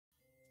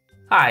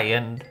Hi,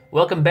 and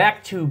welcome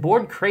back to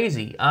Board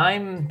Crazy.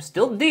 I'm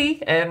still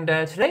D, and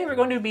today we're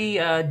going to be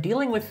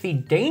dealing with the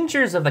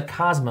dangers of the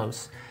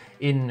cosmos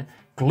in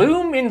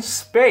Gloom in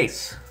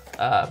Space.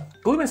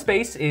 Gloom in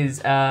Space is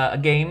a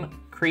game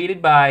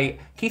created by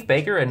Keith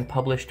Baker and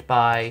published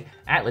by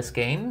Atlas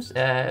Games,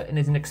 and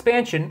is an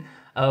expansion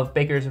of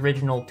Baker's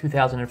original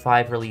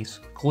 2005 release,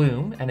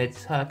 Gloom, and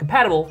it's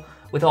compatible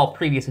with all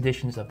previous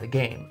editions of the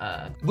game.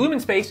 Gloom in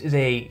Space is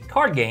a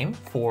card game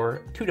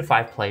for 2 to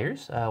 5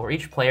 players, where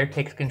each player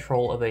takes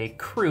control of a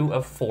crew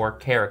of 4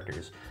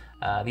 characters.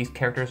 These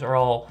characters are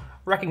all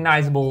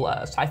recognizable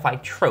sci-fi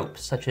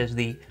tropes, such as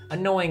the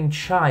annoying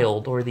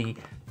child or the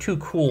too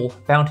cool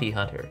bounty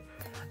hunter.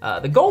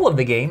 The goal of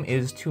the game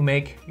is to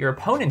make your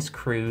opponent's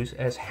crews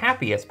as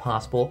happy as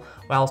possible,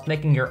 whilst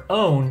making your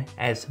own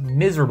as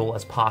miserable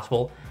as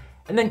possible,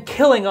 and then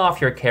killing off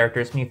your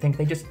characters when you think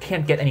they just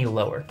can't get any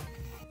lower.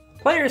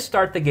 Players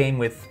start the game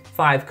with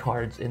 5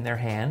 cards in their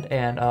hand,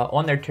 and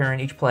on their turn,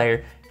 each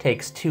player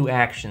takes 2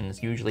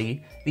 actions.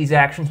 Usually, these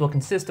actions will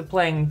consist of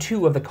playing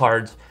 2 of the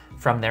cards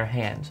from their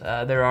hands.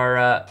 There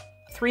are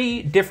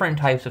 3 different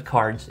types of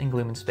cards in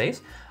Gloom in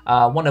Space,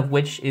 one of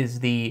which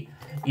is the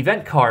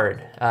event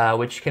card,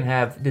 which can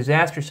have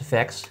disastrous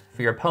effects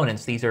for your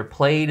opponents. These are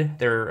played,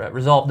 they're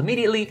resolved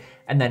immediately,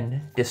 and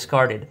then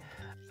discarded.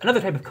 Another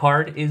type of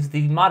card is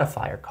the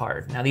modifier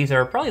card. Now, these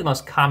are probably the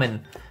most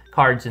common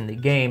cards in the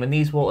game, and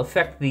these will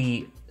affect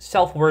the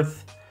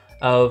self-worth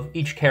of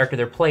each character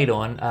they're played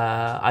on,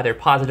 either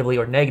positively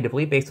or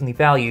negatively, based on the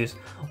values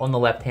on the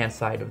left-hand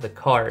side of the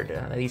card.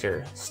 These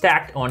are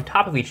stacked on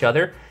top of each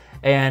other,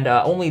 and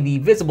only the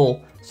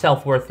visible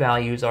self-worth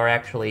values are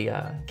actually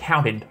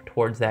counted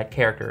towards that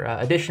character.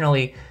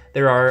 Additionally,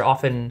 there are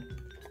often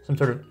some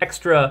sort of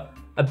extra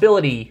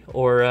ability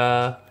or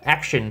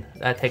action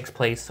that takes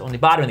place on the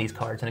bottom of these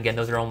cards, and again,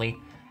 those are only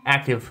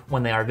active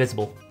when they are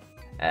visible.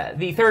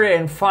 The third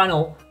and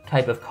final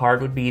type of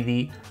card would be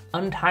the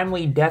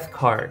untimely death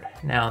card.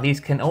 Now, these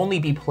can only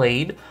be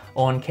played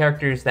on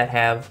characters that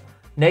have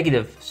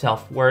negative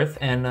self-worth,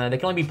 and they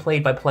can only be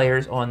played by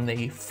players on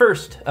the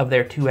first of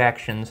their 2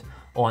 actions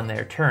on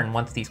their turn.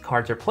 Once these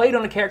cards are played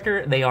on a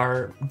character, they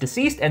are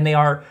deceased and they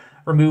are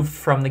removed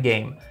from the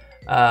game.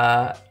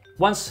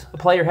 Once a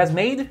player has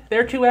made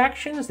their 2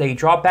 actions, they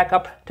drop back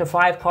up to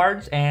 5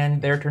 cards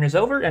and their turn is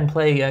over, and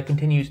play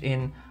continues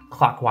in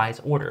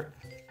clockwise order.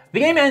 The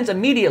game ends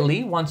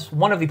immediately once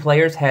one of the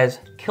players has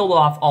killed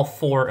off all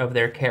 4 of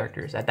their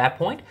characters. At that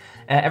point,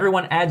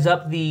 everyone adds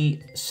up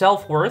the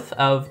self-worth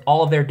of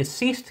all of their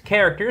deceased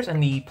characters,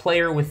 and the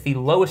player with the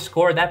lowest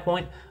score at that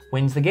point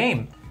wins the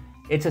game.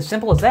 It's as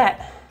simple as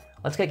that.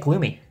 Let's get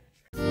gloomy.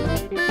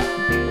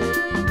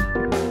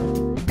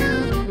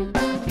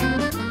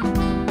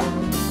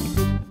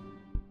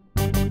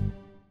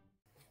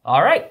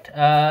 All right,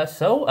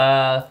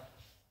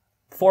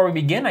 before we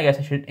begin, I guess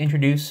I should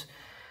introduce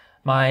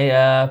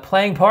my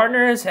playing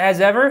partners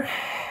as ever.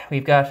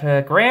 We've got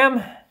Graham.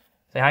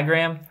 Say hi,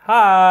 Graham.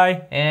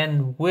 Hi.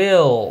 And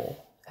Will.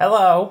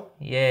 Hello.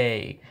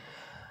 Yay.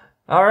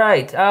 All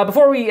right,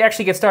 before we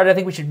actually get started, I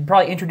think we should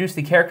probably introduce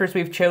the characters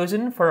we've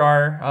chosen for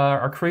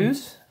our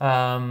crews.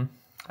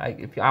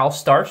 I'll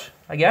start,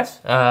 I guess.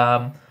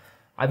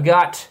 I've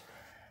got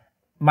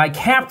my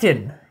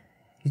captain.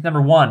 He's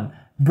number 1.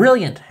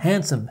 Brilliant,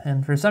 handsome,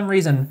 and for some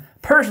reason,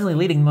 personally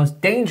leading the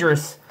most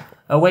dangerous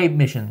away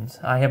missions.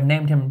 I have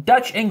named him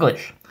Dutch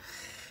English.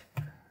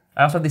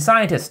 I also have the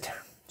scientist,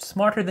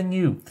 smarter than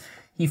you.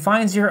 He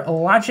finds your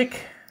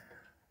logic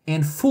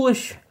and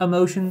foolish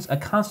emotions a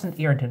constant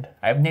irritant.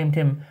 I have named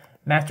him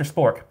Master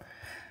Spork.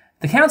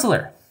 The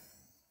counselor,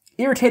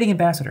 irritating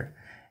ambassador.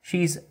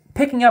 She's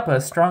picking up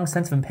a strong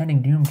sense of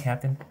impending doom,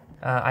 Captain.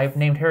 I've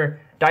named her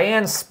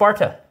Diane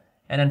Sparta.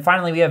 And then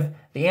finally we have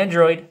the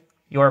android,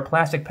 your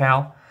plastic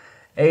pal.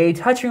 A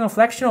touching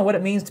reflection on what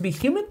it means to be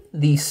human,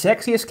 the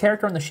sexiest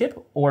character on the ship,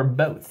 or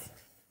both.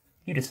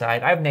 You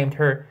decide. I've named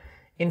her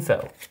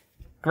Info.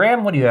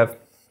 Graham, what do you have?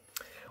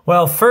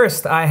 Well,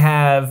 first I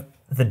have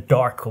the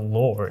Dark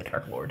Lord.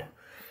 Dark Lord.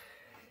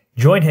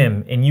 Join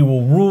him and you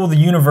will rule the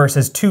universe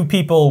as 2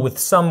 people with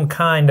some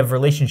kind of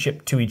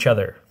relationship to each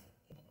other.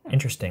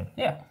 Interesting.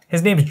 Yeah.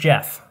 His name's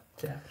Jeff.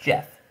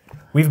 Jeff.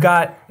 We've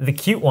got the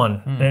cute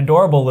one, an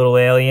adorable little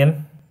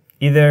alien.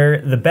 Either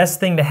the best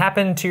thing to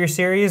happen to your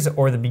series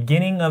or the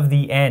beginning of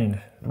the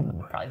end.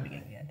 Ooh, probably the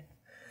beginning of the end.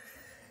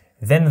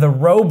 Then the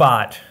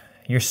robot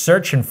you're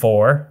searching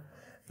for.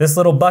 This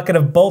little bucket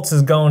of bolts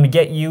is going to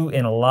get you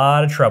in a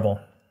lot of trouble.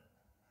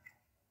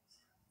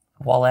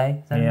 Wale,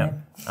 is that his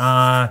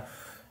name?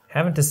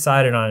 Haven't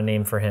decided on a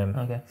name for him.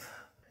 Okay.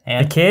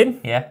 And? The kid?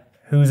 Yeah.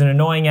 Who's an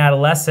annoying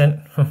adolescent.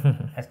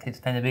 As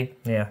kids tend to be.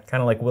 Yeah, kind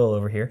of like Will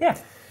over here. Yeah.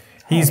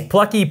 He's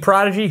plucky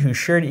prodigy who's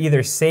sure to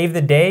either save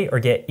the day or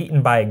get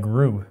eaten by a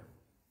grue.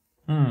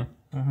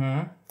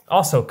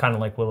 Also kind of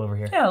like Will over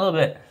here. Yeah, a little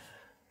bit.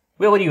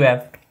 Will, what do you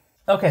have?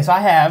 Okay, so I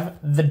have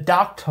the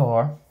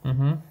Doctor.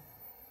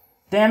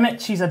 Damn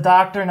it, she's a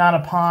doctor, not a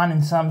pawn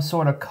in some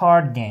sort of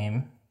card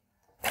game.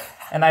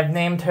 And I've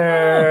named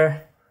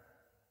her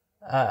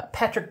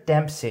Patrick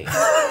Dempsey.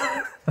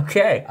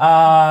 Okay.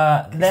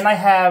 Then I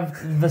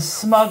have the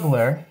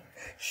smuggler.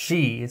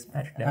 She is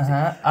Patrick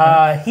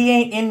Dempsey. He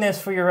ain't in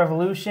this for your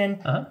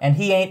revolution, and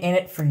he ain't in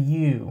it for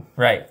you.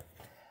 Right.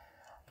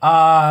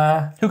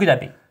 Who could that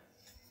be?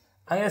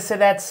 I'm gonna say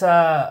that's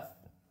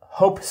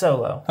Hope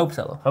Solo. Hope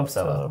Solo. Hope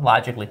Solo.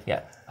 Logically,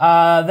 yeah.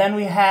 Then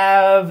we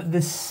have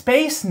the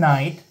Space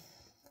Knight.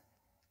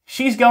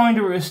 She's going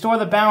to restore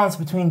the balance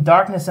between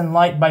darkness and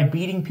light by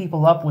beating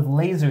people up with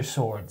laser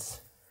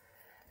swords.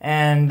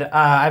 And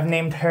I've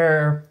named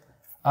her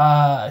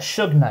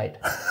Suge Knight.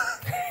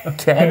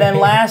 Okay. And then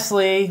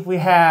lastly, we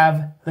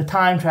have the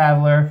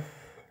Timetraveler.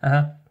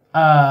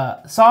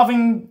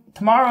 Solving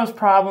tomorrow's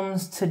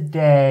problems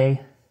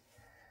today.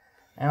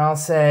 And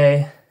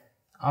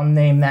I'll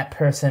name that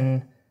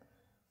person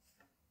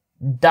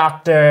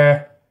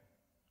Dr.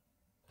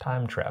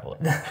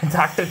 Timetraveler.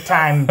 Dr.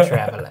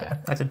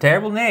 Timetraveler. That's a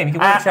terrible name. You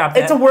can workshop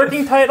that. It's a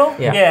working title.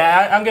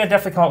 Yeah. I'm going to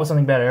definitely come up with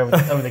something better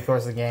over the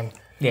course of the game.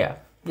 Yeah.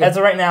 As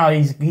of right now,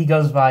 he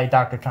goes by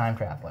Dr.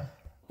 Timetraveler.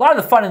 A lot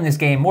of the fun in this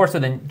game, more so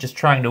than just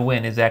trying to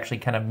win, is actually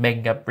kind of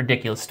making up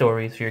ridiculous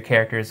stories for your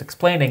characters,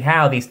 explaining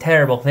how these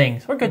terrible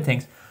things, or good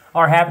things,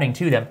 are happening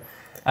to them.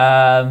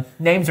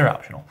 Names are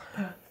optional.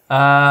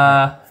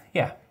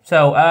 Yeah.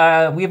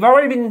 So we've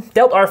already been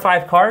dealt our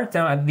 5 cards.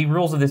 Now, the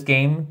rules of this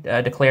game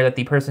declare that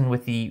the person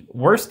with the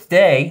worst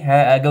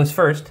day goes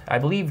first. I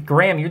believe,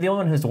 Graham, you're the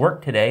only one who's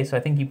worked today, so I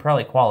think you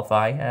probably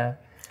qualify.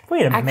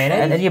 Wait a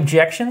minute. Any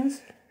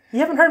objections? You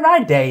haven't heard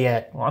my day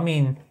yet. Well, I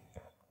mean...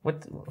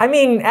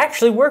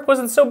 actually, work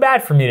wasn't so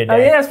bad for me today. Oh,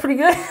 yeah, that's pretty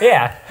good.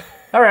 Yeah.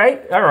 All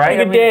right. Pretty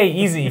good day,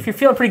 easy. If you're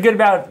feeling pretty good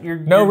about your...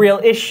 No real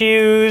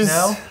issues.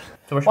 No?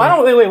 So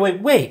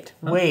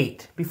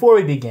Wait. Before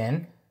we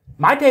begin,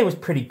 my day was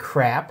pretty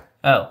crap.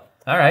 Oh,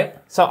 all right.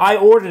 So I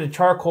ordered a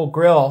charcoal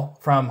grill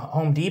from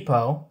Home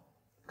Depot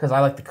because I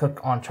like to cook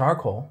on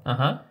charcoal.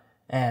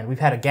 And we've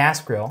had a gas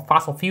grill.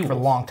 Fossil fuel. For a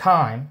long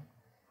time.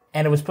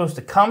 And it was supposed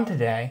to come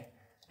today,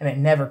 and it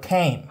never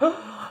came.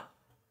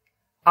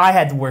 I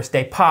had the worst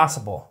day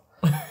possible.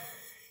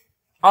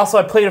 Also,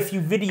 I played a few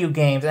video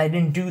games, and I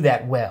didn't do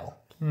that well.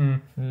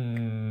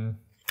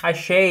 I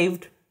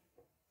shaved.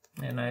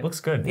 And I Looks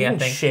good. You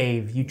didn't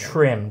shave, you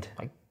trimmed.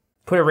 I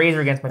put a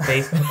razor against my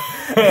face.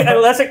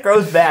 Unless it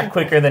grows back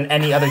quicker than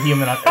any other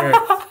human on Earth.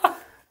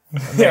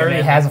 It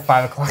already has a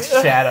 5 o'clock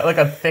shadow, like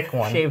a thick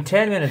one. Shaved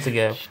 10 minutes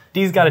ago.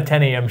 Dee's got a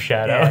 10 a.m.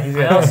 shadow.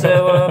 Yeah, I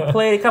also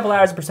played a couple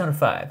hours of Persona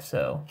 5,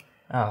 so...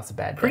 Oh, that's a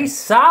bad day. Pretty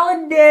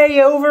solid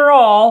day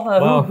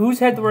overall. Who's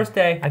had the worst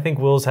day? I think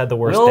Will's had the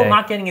worst Will day.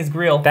 not getting his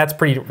grill. That's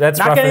Not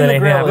rougher getting than the anything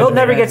grill. happens Will to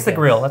never me. gets the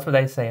grill. That's what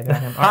they say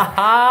about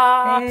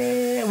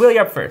him. Will,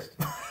 you're up first.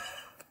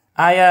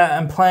 I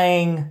am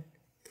playing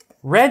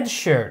Red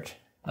Shirt.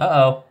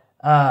 Uh-oh.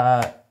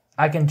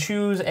 I can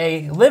choose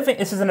a living...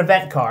 This is an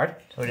event card.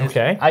 So it is.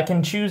 Okay. I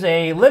can choose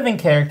a living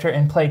character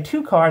and play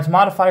 2 cards,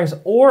 modifiers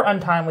or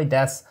untimely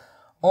deaths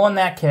on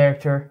that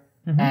character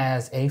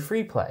as a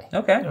free play.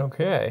 Okay.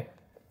 Okay.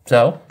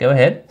 So, go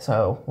ahead.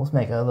 So let's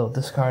make a little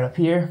discard up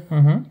here.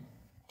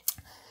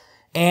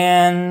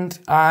 And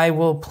I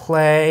will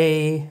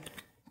play...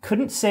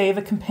 Couldn't save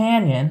a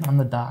companion on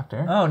the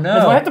Doctor. Oh,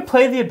 no. Do I have to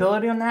play the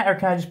ability on that, or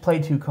can I just play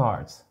 2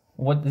 cards?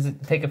 What, does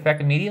it take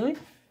effect immediately?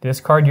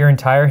 Discard your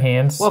entire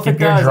hand. Well, if skip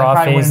it your does, I draw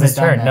probably phase wouldn't this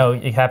have done turn. that. No,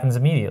 it happens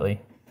immediately.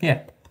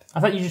 Yeah.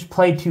 I thought you just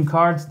played 2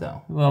 cards,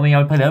 though. Well, I mean, I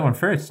would play the other one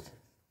first.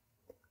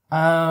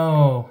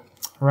 Oh,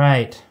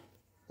 right.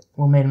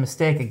 We made a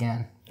mistake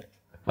again.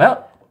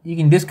 Well, you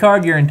can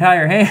discard your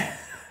entire hand.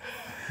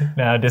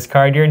 Now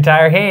discard your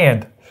entire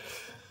hand.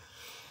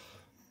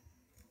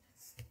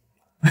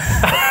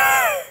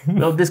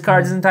 Will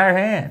discards his entire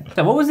hand.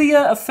 So what was the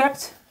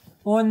effect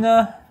on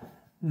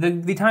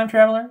the Time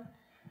Traveler?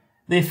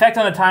 The effect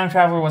on the Time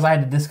Traveler was I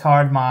had to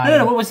discard my...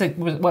 No, what was it?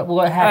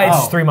 What happened?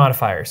 It's 3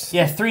 modifiers.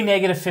 Yeah, 3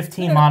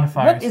 -15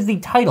 modifiers. What is the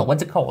title?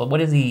 What's it called?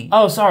 What is the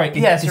Oh, sorry.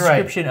 Yes, you're right.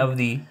 description of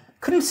the...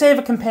 Couldn't save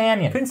a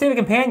companion. Couldn't save a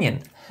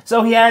companion.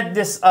 So he had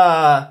this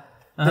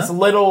this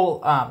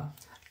little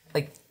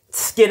like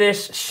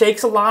skittish,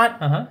 shakes a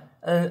lot.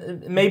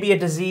 Maybe a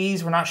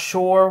disease. We're not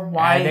sure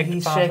why Addict,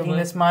 he's possibly. shaking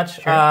this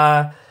much.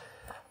 Sure.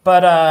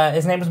 But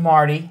his name was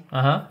Marty.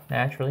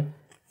 Naturally.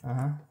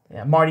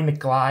 Yeah, Marty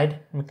McGlide.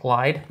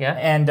 McGlide, yeah.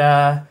 And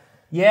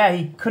yeah,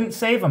 he couldn't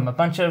save him. A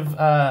bunch of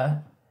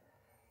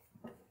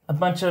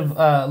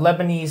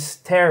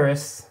Lebanese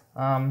terrorists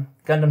gunned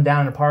him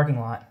down in a parking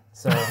lot.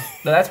 So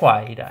No, that's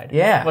why he died.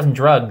 Yeah. It wasn't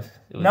drugs.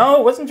 It was no,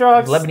 it wasn't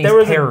drugs.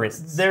 Lebanese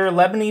terrorists. They were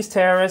Lebanese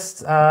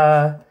terrorists,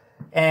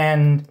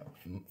 and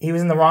he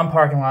was in the wrong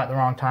parking lot at the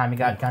wrong time. He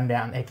got gunned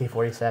down,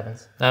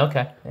 AK-47s. Oh,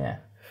 okay. Yeah.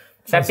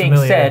 That being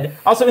familiar. said,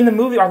 Also, in the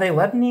movie, are they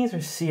Lebanese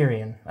or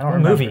Syrian? I don't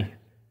remember. Movie.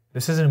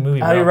 This isn't a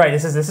movie. Oh, Will. you're right.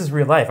 This is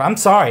real life. I'm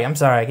sorry.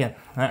 Again.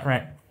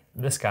 Right.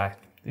 This guy.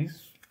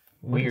 he's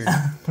weird.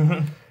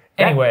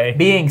 Anyway,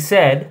 Being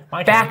said,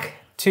 back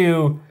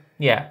to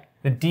yeah.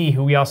 the D,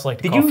 who we also like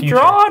to Did call you future.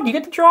 draw? Did you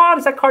get to draw?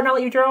 Does that card not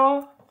let you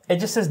draw? It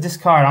just says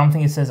discard. I don't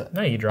think it says...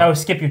 No, you draw. Oh,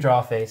 skip your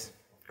draw phase.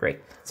 Great.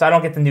 So I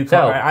don't get the new So-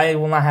 card. I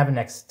will not have a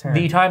next turn.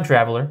 The Time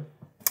Traveler,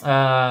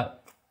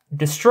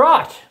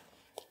 distraught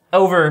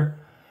over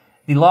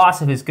the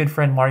loss of his good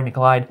friend Marty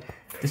McGlide,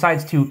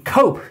 decides to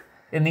cope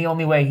in the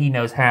only way he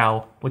knows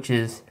how, which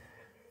is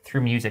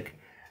through music.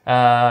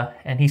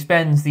 And he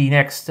spends the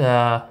next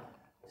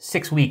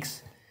 6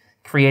 weeks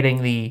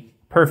creating the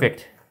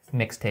perfect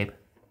mixtape,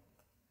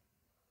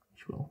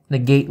 which will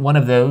negate one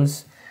of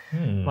those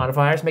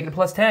modifiers, make it a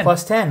 +10.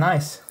 +10,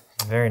 nice.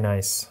 Very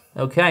nice.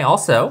 Okay,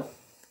 also,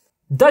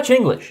 Dutch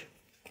English.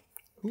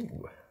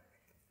 Ooh.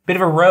 Bit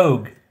of a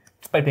rogue,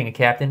 despite being a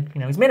captain. You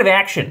know, he's a man of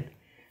action.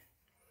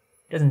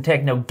 Doesn't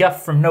take no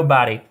guff from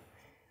nobody.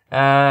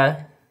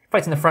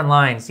 Fights in the front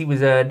lines. He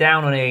was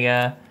down on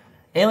a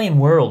alien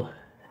world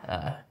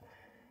at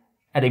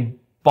a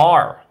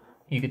bar,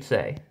 you could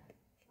say.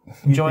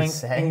 Enjoying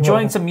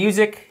some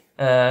music,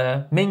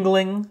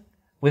 mingling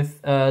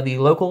with the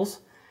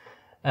locals.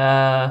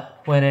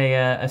 When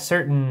a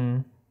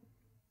certain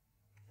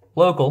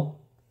local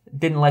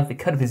didn't like the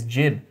cut of his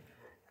jib.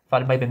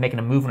 Thought he might have been making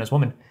a move on his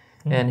woman.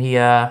 And he,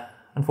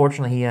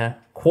 unfortunately,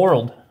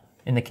 quarreled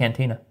in the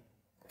cantina.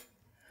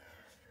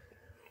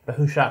 But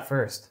who shot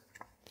first?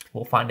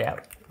 We'll find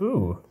out.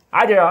 Ooh.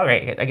 I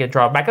get to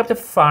draw back up to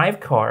 5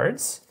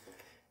 cards.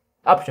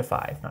 Up to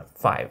 5, not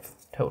 5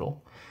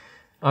 total.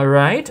 All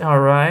right.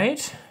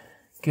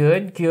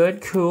 Good,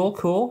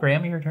 cool.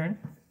 Graham, your turn.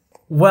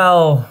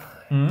 Well,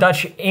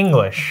 Dutch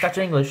English. Dutch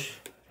English.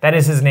 That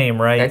is his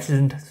name, right? That's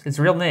his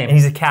real name. And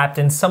he's a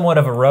captain, somewhat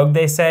of a rogue,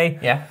 they say.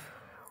 Yeah.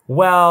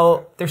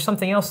 Well, there's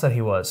something else that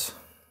he was.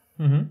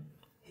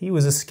 He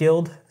was a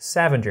skilled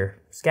scavenger.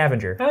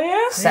 Oh,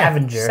 yeah?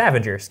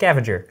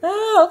 Scavenger.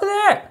 Oh, look at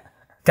that.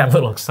 Got a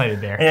little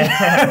excited there.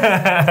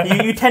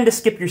 You tend to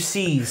skip your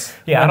C's.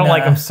 Yeah, I don't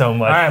like him so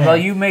much. All right, well,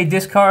 you may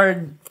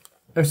discard,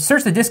 or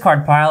search the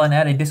discard pile and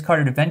add a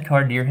discarded event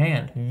card to your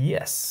hand.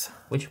 Yes.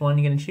 Which one are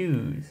you going to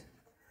choose?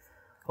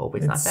 Hope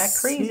it's not that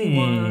crazy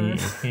one.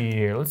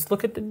 Here, let's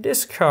look at the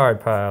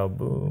discard pile.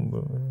 Boom,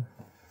 boom.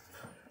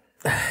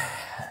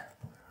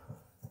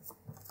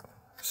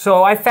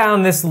 So I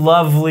found this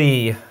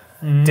lovely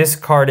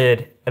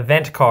discarded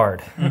event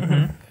card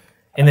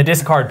in the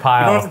discard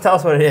pile. You don't have to tell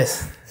us what it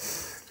is.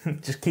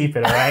 Just keep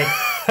it, all right?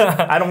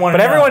 I don't want to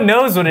But everyone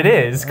knows what it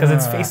is because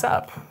it's face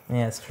up.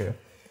 Yeah, that's true.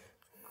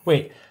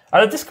 Wait,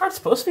 are the discards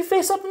supposed to be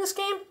face up in this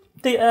game?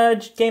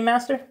 The Game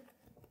Master?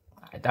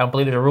 I don't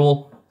believe there's a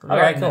rule. All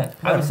right, cool.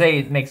 I would say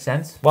it makes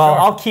sense. Well,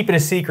 I'll keep it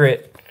a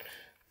secret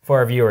for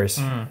our viewers.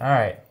 All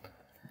right.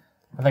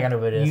 I think I know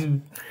what it is.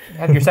 You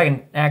have your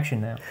second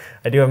action now.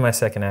 I do have my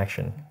second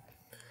action.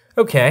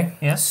 Okay.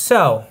 Yeah.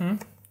 So,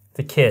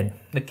 the kid.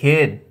 The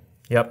kid.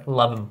 Yep.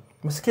 Love him.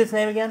 What's the kid's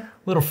name again?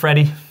 Little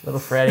Freddy. Little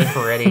Freddy.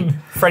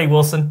 Freddie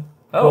Wilson.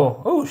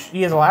 Oh,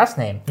 he has a last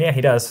name. Yeah, he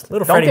does.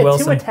 Little Don't Freddie get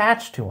Wilson. too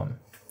attached to him.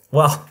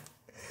 Well,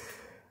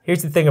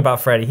 here's the thing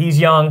about Freddy. He's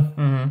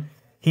young.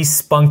 He's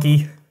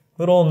spunky.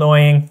 Little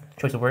annoying.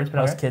 Choice of words, but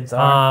Most kids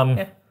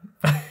are.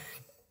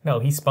 No,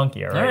 he's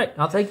spunky, all right? All right,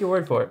 I'll take your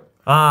word for it.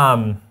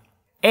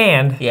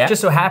 And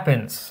just so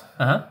happens,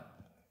 Uh-huh.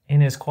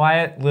 in his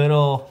quiet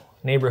little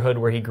neighborhood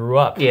where he grew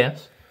up,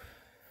 Yes.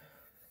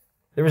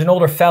 there was an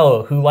older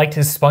fellow who liked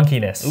his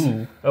spunkiness.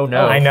 Ooh. Oh,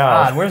 no. I know.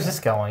 God, where's this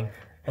going?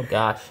 Oh,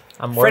 gosh.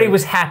 I'm worried. Freddie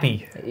was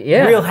happy.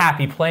 Yeah. Real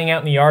happy playing out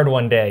in the yard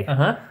one day.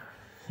 Uh-huh.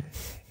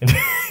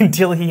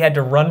 Until he had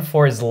to run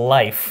for his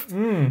life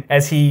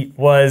as he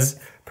was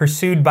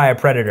pursued by a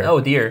predator. Oh,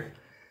 dear.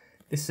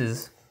 This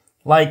is...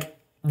 Like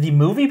the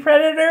movie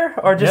Predator?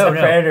 Or just No, a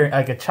predator,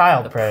 like a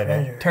child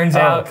predator? Turns Oh,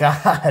 out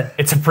God.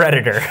 it's a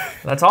predator.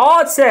 That's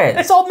all it says.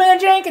 It's Old Man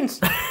Jenkins.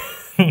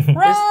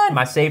 Run.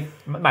 my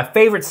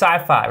favorite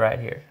sci-fi right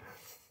here.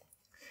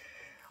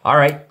 All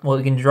right. Well,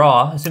 you can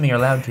draw, assuming you're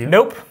allowed to.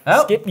 Nope.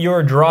 Oh. Skip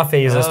your draw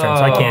phase this turn,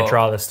 so I can't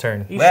draw this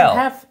turn. You Well. should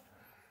have...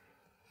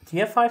 Do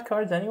you have 5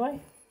 cards anyway?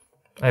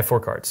 I have 4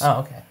 cards. Oh,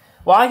 okay.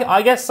 Well,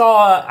 I guess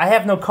I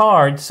have no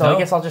cards, so No. I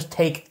guess I'll just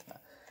take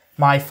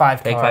my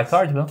 5 Take cards. 5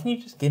 cards, Bill. Can you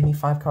just give me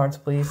 5 cards,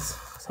 please?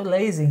 So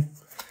lazy.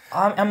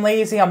 I'm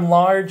lazy, I'm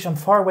large, I'm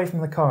far away from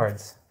the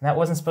cards. That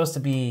wasn't supposed to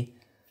be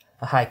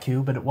a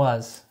haiku, but it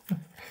was.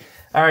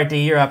 All right,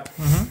 D, you're up.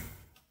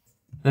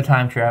 The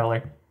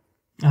Timetraveler.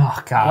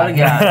 Oh, God. What a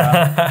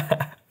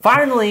guy.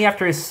 Finally,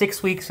 after his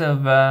 6 weeks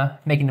of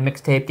making the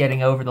mixtape,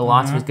 getting over the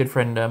loss of his good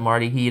friend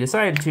Marty, he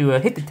decided to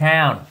hit the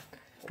town,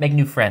 make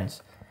new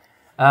friends.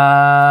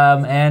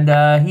 And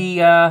he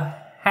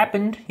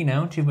happened,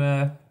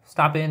 to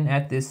stop in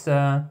at this,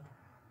 let's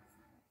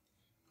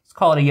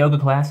call it a yoga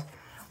class,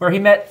 where he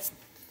met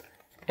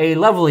a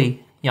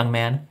lovely young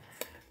man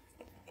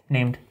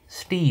named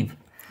Steve.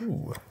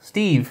 Ooh.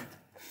 Steve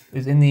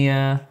is in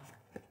the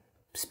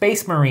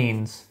Space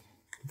Marines.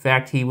 In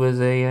fact, he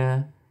was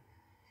a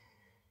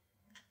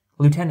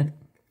lieutenant.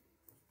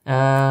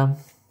 And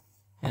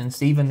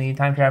Steve and the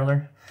Time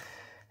Traveler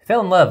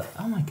fell in love.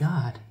 Oh, my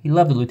God. He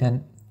loved the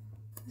lieutenant.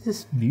 This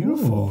is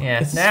beautiful. Yeah.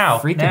 It's Now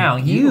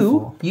freaking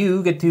beautiful.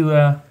 you get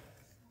to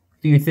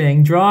do your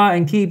thing. Draw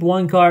and keep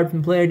 1 card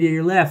from the player to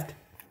your left.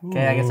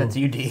 Okay, I guess that's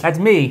you, D. That's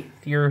me,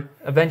 to your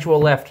eventual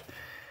left.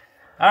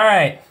 All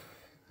right.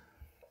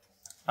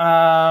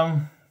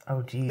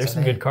 Oh, geez. There's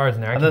some good cards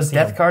in there. Are those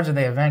death cards or are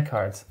they event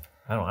cards?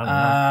 I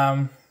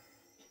don't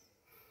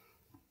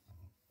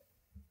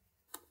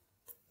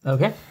know.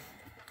 Okay.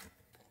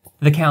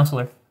 The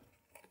counselor.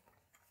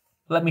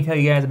 Let me tell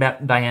you guys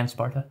about Diane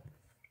Sparta.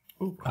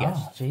 Yes.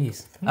 Oh,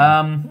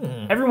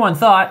 jeez. Everyone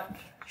thought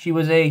she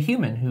was a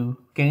human who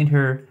gained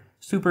her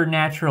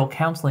supernatural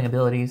counseling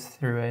abilities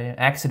through an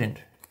accident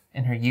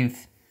in her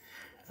youth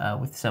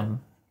with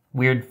some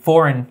weird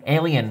foreign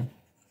alien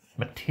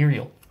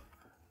material.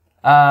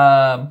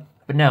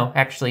 But no,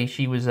 actually,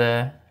 she was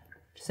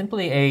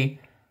simply a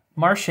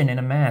Martian in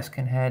a mask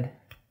and had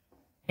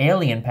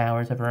alien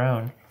powers of her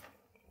own.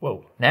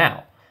 Whoa.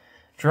 Now,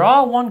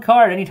 draw one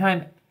card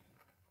anytime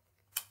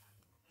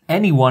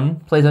anyone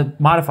plays a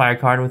modifier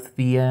card with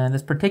the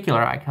this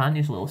particular icon,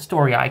 these little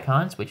story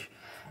icons, which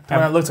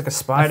It looks like a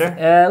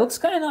spider. looks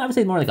kind of, I would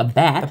say, more like a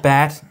bat. A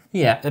bat.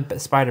 Yeah. A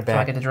spider So I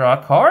bat. get to draw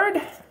a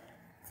card.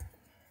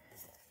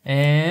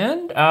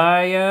 And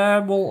I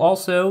will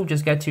also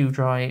just get to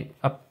draw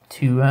up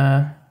to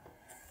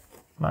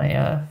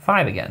my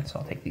 5 again. So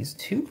I'll take these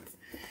 2.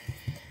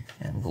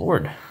 And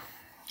lordy.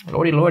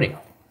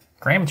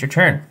 Graham, it's your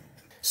turn.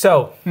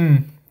 So,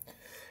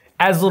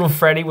 as little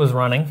Freddy was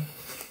running,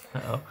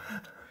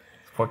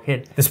 Poor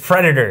kid. this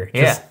predator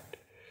just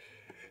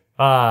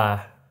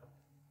was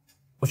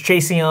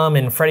chasing him,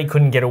 and Freddy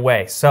couldn't get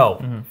away.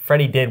 So,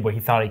 Freddy did what he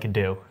thought he could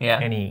do. Yeah.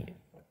 And he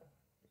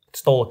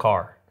stole a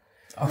car.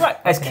 Right,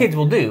 as kids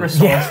will do.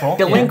 Resourceful.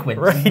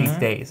 Delinquents these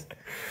days.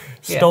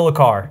 Stole a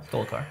car.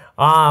 Stole a car.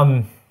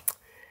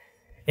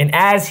 And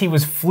as he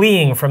was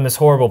fleeing from this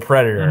horrible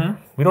predator,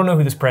 we don't know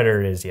who this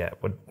predator is yet.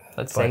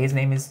 Let's say his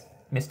name is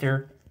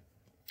Mr.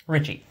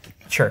 Richie.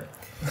 Sure.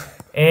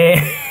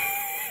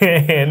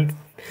 And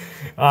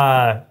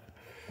the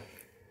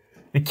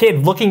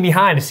kid looking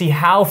behind to see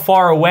how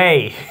far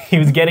away he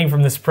was getting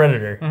from this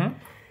predator,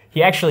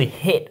 he actually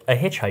hit a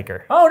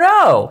hitchhiker Oh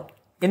no!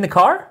 In the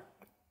car?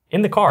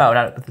 in the car. Oh,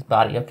 not with his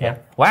body. Okay. Yeah.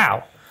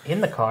 Wow.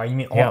 In the car? You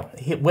mean Yeah.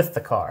 hit with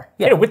the car?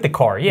 Hit it with the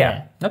car,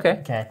 yeah. Okay.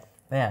 Okay.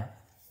 Yeah.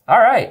 All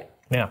right.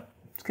 Yeah.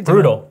 Good to know.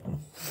 Brutal.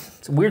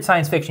 It's weird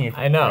science fiction.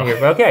 I know. Here,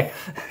 but okay.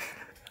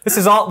 This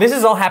is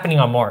all happening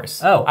on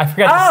Mars. Oh, I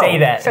forgot to say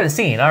that. Set the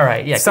scene. All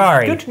right. Yeah.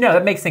 Sorry. Good to know.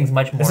 That makes things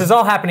much more This is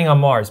all happening on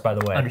Mars, by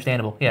the way.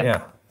 understandable. Yeah.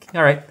 Yeah.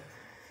 All right.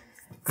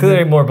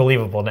 Clearly more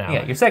believable now.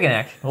 Yeah. Your second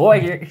action. Oh,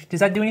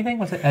 does that do anything?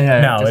 Was it?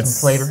 No, just it's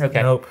some flavor.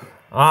 Okay. Nope.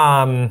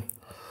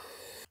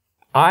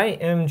 I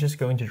am just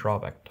going to draw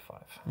back to 5.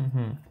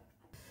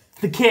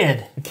 The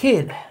kid. The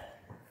kid.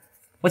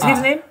 What's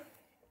his name?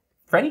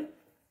 Freddy.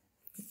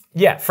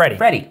 Yeah, Freddy.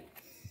 Freddy.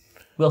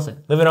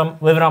 Wilson. Living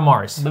on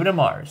Mars. Living on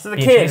Mars. So the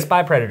Being kid, chased by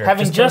a predator.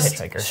 having killed a just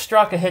hitchhiker.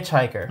 struck a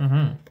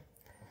hitchhiker,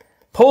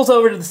 pulls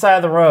over to the side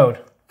of the road.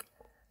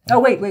 Oh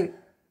wait.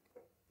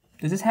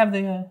 Does this have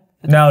the?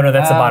 No,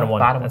 that's the bottom one.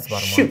 Bottom That's the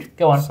bottom Shoot. one.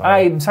 Go on.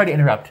 Sorry. I'm sorry to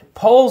interrupt.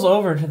 Pulls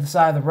over to the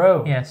side of the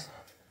road. Yes.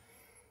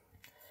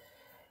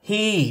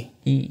 He,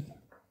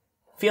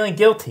 feeling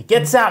guilty,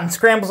 gets out and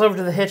scrambles over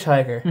to the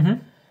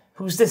hitchhiker,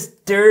 who's this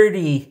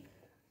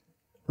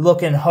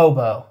dirty-looking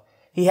hobo.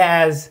 He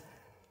has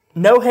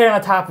no hair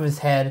on the top of his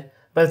head,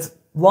 but it's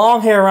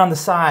long hair around the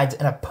sides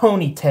and a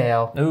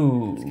ponytail.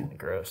 Ooh.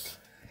 Gross.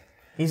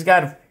 He's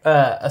got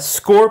a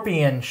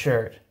Scorpion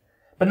shirt.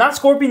 But not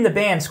Scorpion the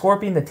band,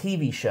 Scorpion the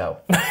TV show.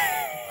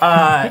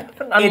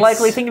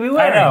 Unlikely thing to be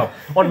wearing. I know.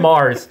 On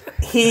Mars.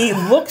 He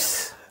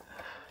looks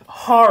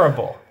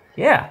horrible.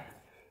 Yeah.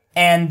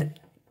 And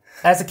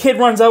as the kid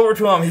runs over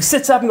to him, he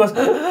sits up and goes,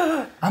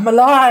 "I'm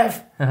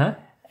alive."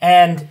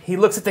 And he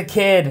looks at the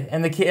kid,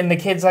 and the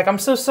kid's like, "I'm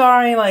so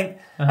sorry, like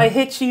I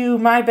hit you,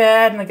 my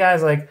bad." And the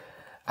guy's like,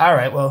 "All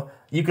right, well,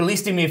 you can at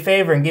least do me a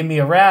favor and give me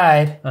a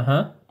ride."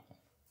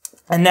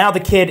 And now the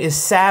kid is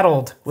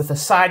saddled with a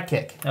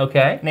sidekick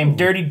Okay. named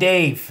Dirty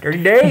Dave.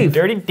 Dirty Dave.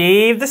 Dirty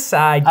Dave the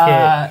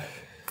sidekick.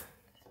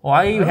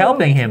 Why are you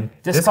helping him?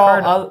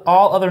 Discard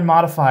all other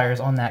modifiers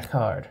on that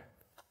card.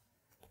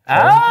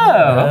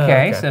 Oh,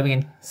 okay. okay. So we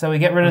can. So we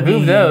get rid of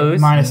Remove the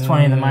those.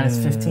 -20 and the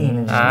 -15.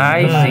 And just I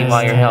use the see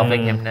why you're -10.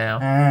 helping him now.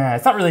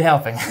 It's not really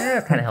helping.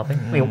 It's kind of helping.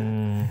 Wait,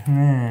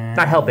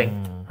 not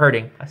helping.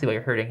 Hurting. I see why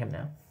you're hurting him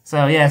now.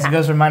 So yeah, so it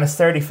goes from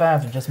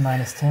 -35 to just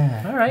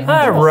 -10. All right.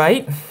 All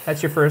right.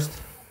 That's your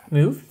first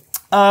move.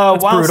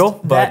 Whilst brutal,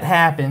 but- that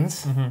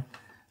happens,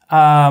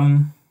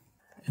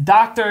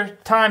 Dr.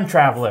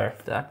 Timetraveler,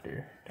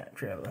 Doctor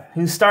Timetraveler.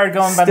 who started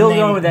going by Still the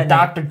name going with that name.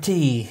 Dr.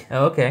 T,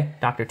 Oh, okay.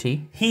 Dr.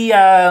 T. he,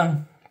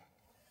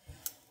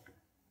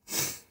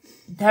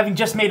 having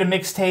just made a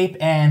mixtape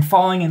and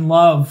falling in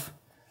love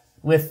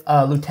with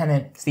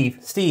Lieutenant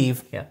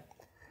Steve. Yeah.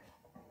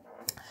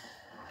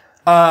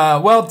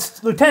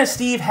 Lieutenant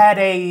Steve had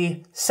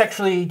a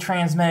sexually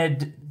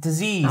transmitted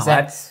disease.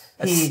 That's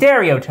a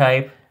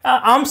stereotype.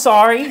 I'm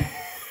sorry.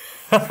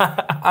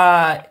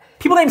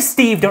 People named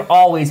Steve don't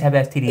always have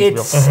STDs.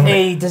 It's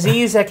a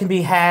disease that can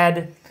be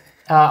had,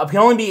 can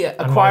only be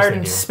acquired they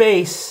in do.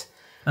 space.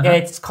 And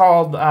it's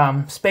called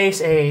space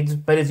AIDS,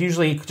 but it's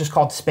usually just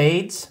called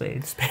spades.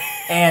 Spades.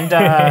 And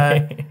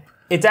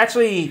it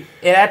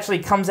actually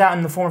comes out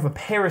in the form of a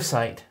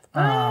parasite.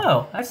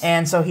 Oh, that's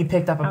And so he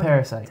picked up a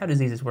parasite. how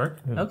diseases work.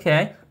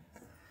 Okay.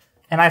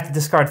 and I have to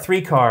discard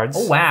 3 cards.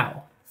 Oh,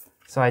 wow.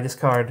 So I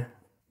discard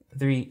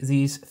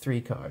these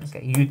 3 cards.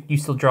 Okay, you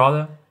still draw,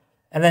 though?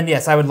 And then,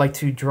 yes, I would like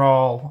to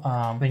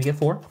draw... Then you get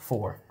 4?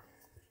 4.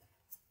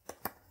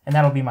 And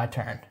that'll be my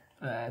turn.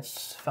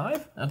 That's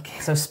 5. Okay.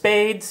 So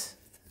spades.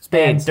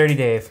 Spades. And Dirty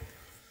Dave.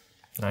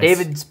 Nice.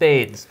 David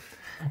Spades.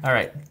 All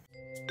right.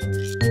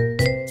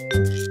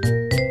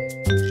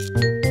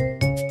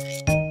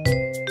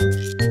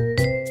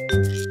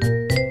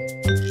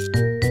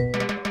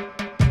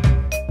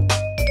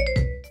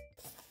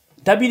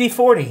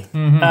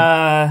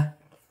 WD-40.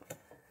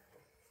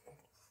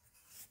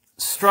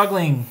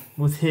 Struggling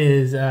with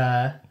his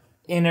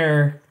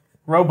inner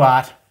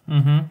robot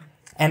and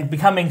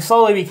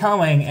slowly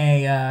becoming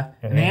an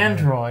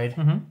android.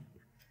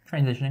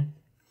 Transitioning.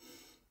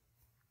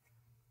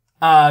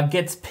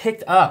 Gets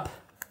picked up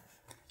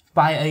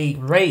by a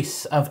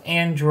race of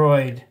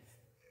android,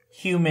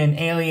 human,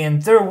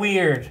 aliens. They're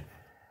weird.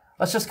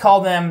 Let's just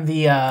call them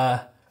the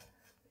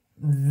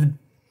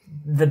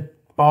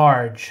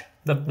barge.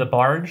 The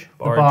barge?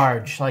 The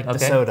barge, like the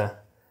soda.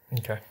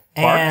 Okay.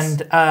 And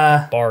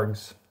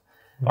Bargs.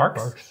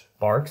 Barks?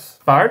 Barks.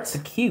 Barts?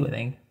 It's a Q, I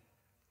think.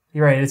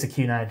 You're right, it's a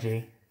Q, not a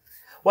G.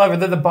 Whatever,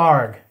 they're the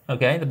barg.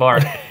 Okay, the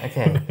barg.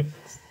 Okay.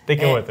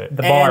 Sticking with it.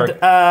 The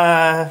barg.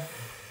 And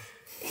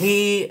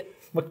he...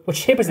 What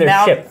shape is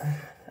their ship?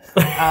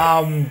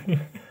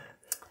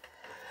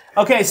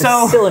 Okay,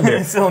 so...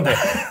 cylinder. Cylinder.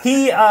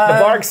 He, The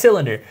barg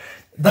cylinder.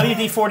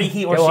 WD-40,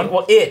 he or Go she... on.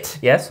 Well, it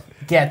Yes?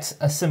 gets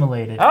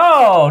assimilated.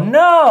 Oh,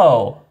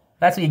 no!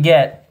 That's what you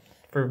get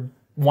for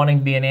wanting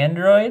to be an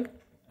android,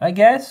 I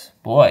guess?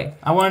 Boy.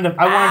 I wanted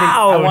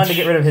to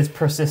get rid of his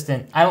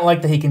persistent... I don't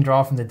like that he can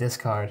draw from the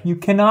discard. You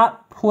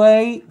cannot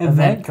play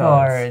event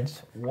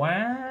cards.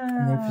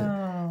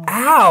 Wow.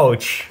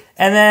 Ouch.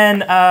 And then...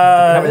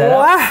 Cover that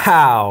up.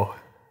 Wow.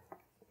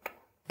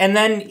 And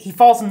then he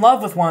falls in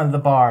love with one of the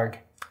barg.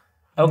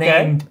 Okay.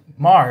 Named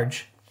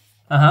Marge.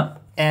 Uh-huh.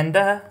 And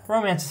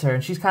romances her,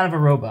 and she's kind of a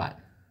robot.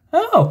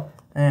 Oh.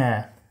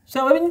 Yeah.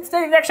 So, I mean, it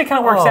actually kind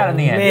of works out in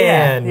the end.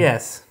 Man.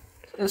 Yes.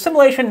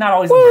 Simulation, not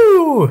always the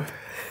Woo.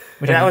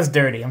 That was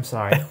dirty, I'm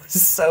sorry.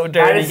 So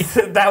dirty.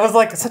 That was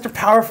like such a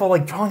powerful,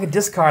 like drawing a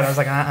discard. I was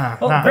like,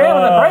 Well, Graham,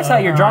 on the bright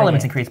side, your draw yeah.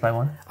 limit's increased by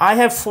 1. I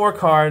have 4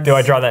 cards. Do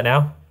I draw that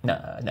now? No.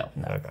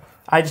 Okay.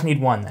 I just need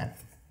 1 then.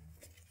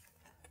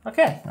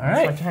 Okay. All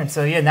right. That's my turn.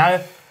 So yeah,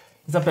 now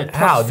he's up at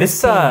plus Wow,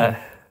 this 15.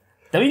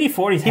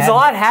 WD-40's he's a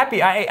lot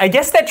happy. I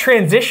guess that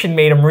transition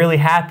made him really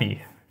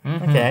happy.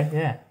 Okay,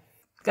 yeah.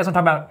 You guys want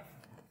to talk about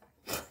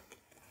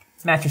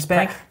Master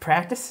Spank?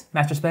 Practice?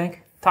 Master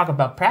Spank? Talk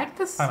about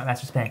practice? Talk about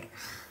Master Spank.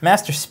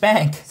 Master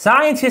Spank.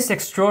 Scientist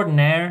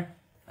extraordinaire.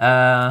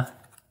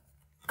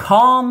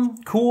 Calm,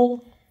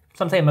 cool.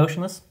 Some say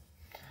emotionless.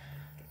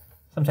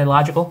 Some say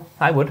logical.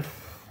 I would.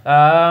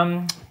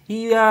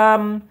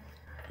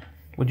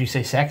 Would you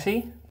say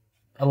sexy?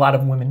 A lot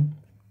of women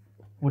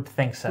Would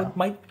think so.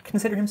 might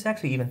consider him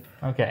sexy even.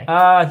 Okay.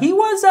 He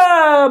was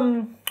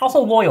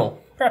also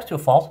loyal, perhaps to a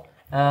fault,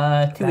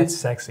 to That's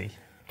sexy.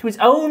 his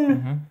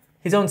own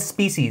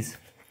species.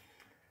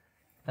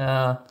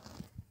 What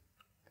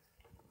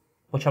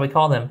shall we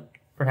call them?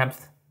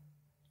 Perhaps.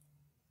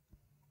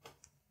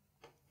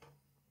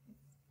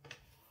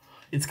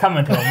 It's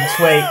coming to him. Just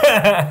wait.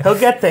 He'll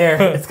get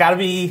there. It's got to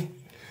be...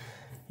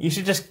 You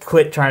should just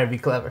quit trying to be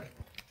clever.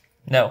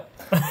 No.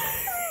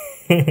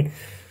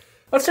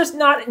 Let's just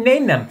not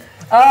name them.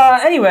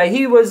 Anyway,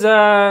 he was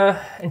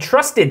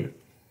entrusted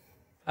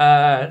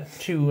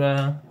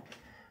to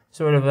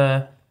sort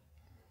of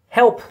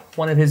help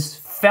one of his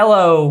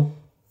fellow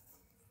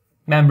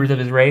members of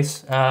his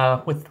race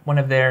with one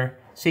of their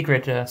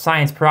secret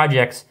science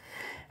projects.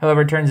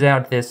 However, it turns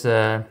out this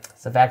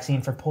It's a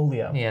vaccine for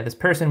polio. this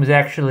person was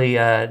actually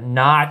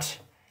not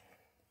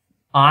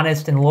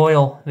honest and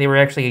loyal. They were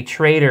actually a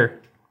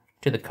traitor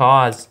to the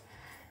cause.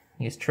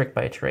 He was tricked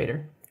by a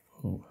traitor.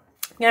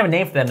 You have a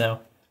name for them, though.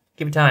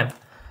 Give it time.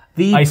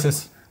 The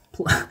ISIS.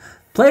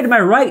 player to my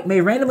right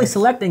may randomly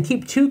select and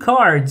keep 2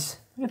 cards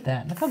Look at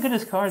that. Look how good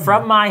his cards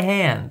from are. my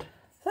hand.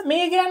 Is that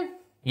me again?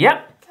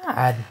 Yep.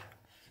 God.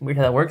 Weird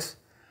how that works.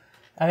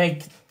 I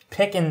think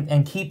pick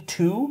and keep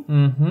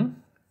 2?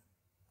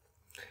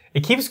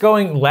 It keeps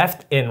going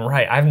left and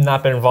right. I've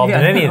not been involved in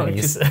any of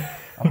these.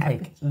 I'll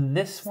take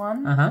this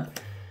one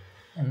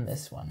and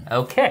this one.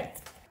 Okay.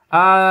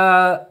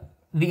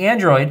 The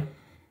android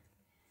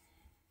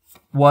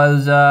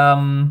was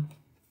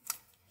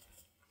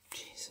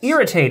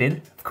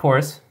irritated, of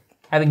course,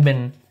 having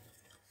been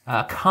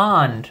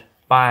conned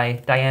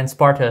by Diane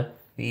Sparta,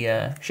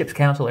 the ship's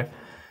counselor.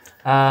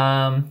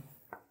 Not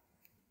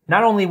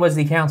only was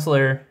the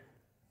counselor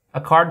a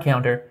card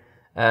counter,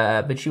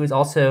 but she was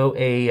also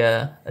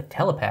a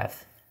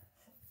telepath,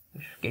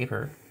 which gave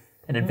her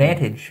an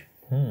advantage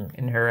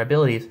in her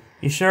abilities.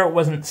 You sure it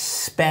wasn't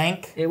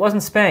Spank It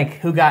wasn't Spank.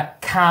 who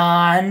got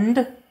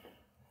conned?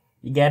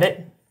 You get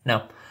it?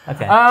 No.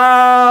 Okay.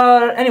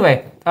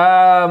 Anyway,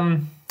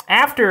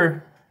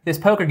 after this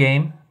poker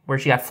game where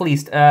she got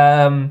fleeced,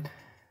 that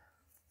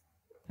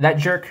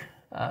jerk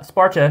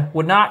Sparta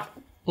would not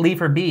leave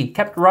her be.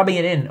 Kept rubbing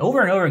it in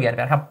over and over again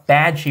about how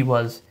bad she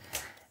was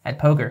at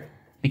poker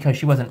because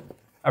she wasn't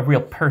a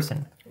real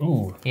person.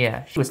 Ooh.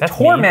 Yeah, she was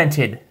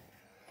tormented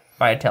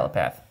by a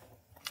telepath.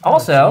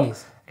 Also, I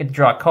get to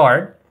draw a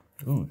card.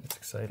 Ooh, that's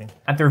exciting.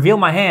 I have to reveal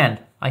my hand.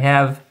 I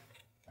have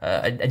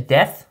a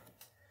death.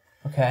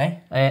 Okay.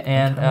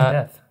 And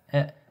Death.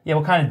 Yeah,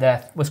 what kind of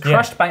death? was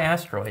crushed by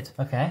asteroids.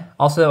 Okay.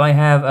 Also, I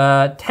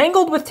have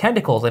Tangled with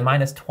Tentacles, a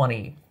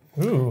 -20.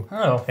 Ooh.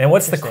 Oh. And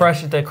what's the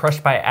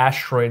crushed by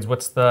asteroids?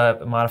 What's the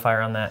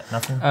modifier on that?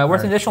 Nothing?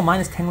 Worth an additional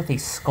 -10 with a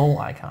skull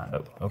icon.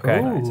 Oh, okay.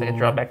 Ooh. So I can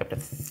draw back up to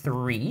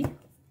 3.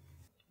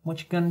 What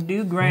you gonna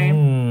do,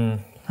 Graham?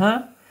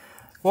 Huh?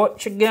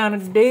 What you gonna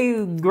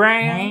do,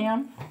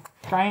 Graham?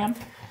 Graham.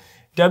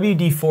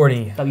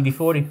 WD-40.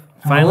 WD-40.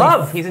 Finally.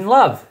 Love. He's in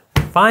love.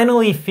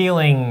 Finally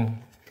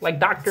feeling Like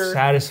Dr.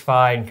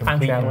 satisfied and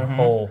complete Timetraveler. and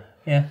whole.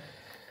 Yeah.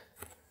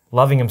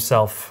 Loving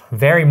himself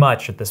very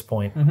much at this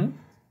point.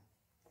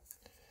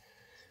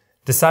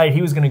 Decided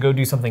he was going to go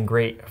do something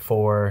great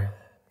for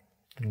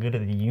the good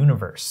of the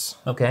universe.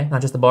 Okay, not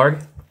just the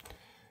Bard.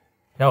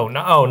 No,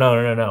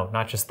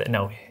 not just that.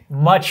 No,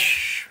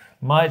 much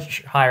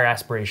higher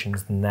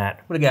aspirations than that.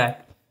 What a guy.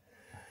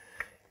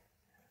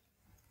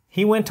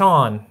 He went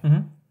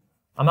on.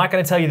 I'm not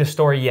going to tell you the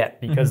story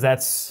yet because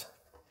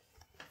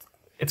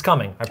it's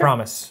coming, I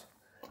promise.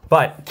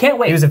 But Can't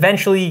wait. he was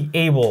eventually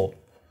able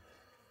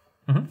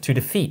to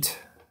defeat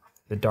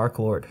the Dark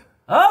Lord.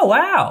 Oh,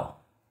 wow.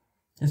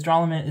 His draw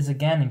limit is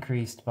again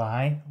increased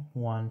by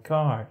 1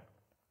 card.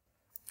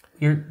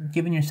 You're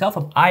giving yourself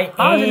a I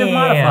positive am.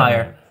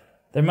 modifier.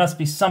 There must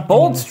be something.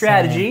 Bold insane.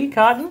 strategy,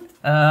 Cotton.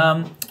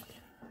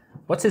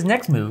 What's his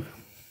next move?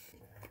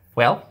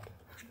 Well,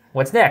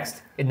 what's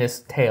next in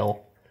this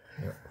tale?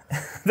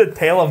 The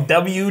tale of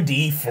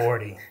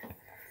WD-40.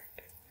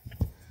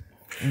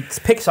 It's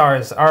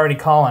Pixar's already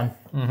calling.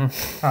 All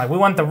right, we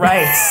want the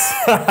rights.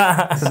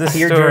 So this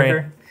your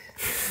Story.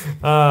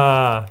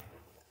 Joker?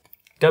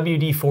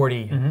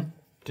 WD-40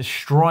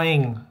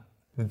 destroying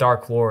the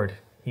Dark Lord.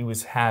 He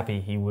was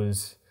happy. He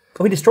was.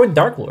 Oh, he destroyed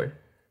Dark Lord.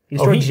 He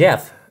destroyed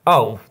Jeff.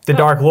 Oh, the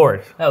Dark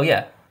Lord. Oh,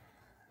 yeah.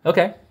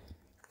 Okay.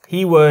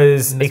 He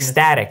was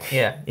ecstatic.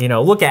 Yeah. You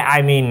know, look at.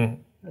 I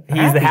mean, he's Happy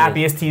the he is.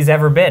 happiest he's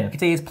ever been. You could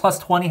say he's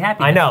 +20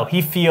 happy. I know.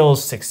 He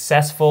feels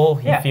successful.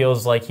 He Yeah.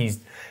 feels like he's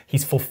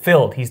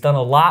fulfilled. He's done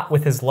a lot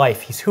with his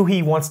life. He's who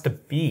he wants to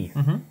be.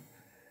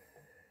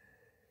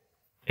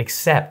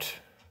 Except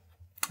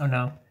Oh,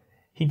 no.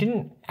 he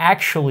didn't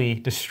actually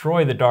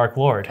destroy the Dark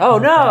Lord. Oh,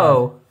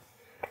 no.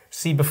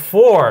 See,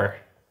 before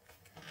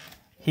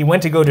he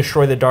went to go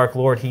destroy the Dark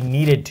Lord, he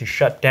needed to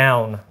shut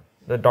down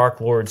the Dark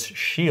Lord's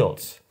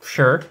shields.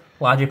 Sure.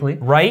 Logically.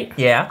 Right?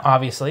 Yeah.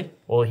 Obviously.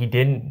 Well, he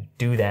didn't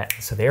do that.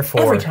 So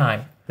therefore, Every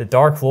time. the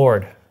Dark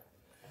Lord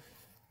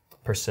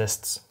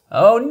persists.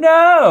 Oh,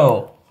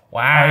 no. I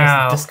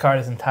Wow. just discard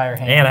his entire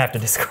hand. And I have to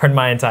discard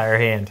my entire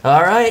hand.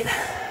 All right.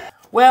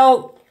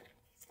 Well,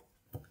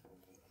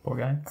 Poor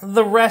guy.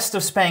 the rest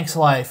of Spank's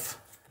life,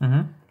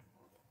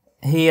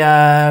 he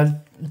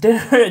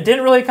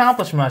didn't really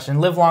accomplish much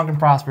and lived long and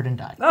prospered and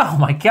died. Oh,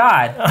 my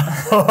God.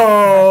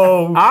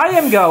 Oh! I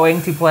am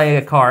going to play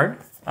a card.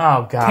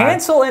 Oh, God.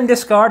 Cancel and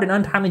discard an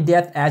untimely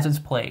death as it's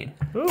played.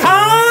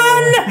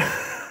 Con!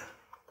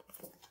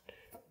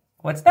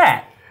 What's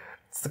that?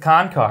 It's the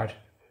con card.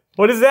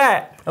 What is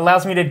that?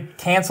 Allows me to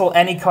cancel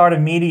any card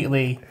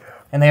immediately,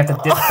 and they have to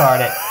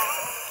discard it.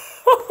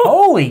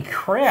 Holy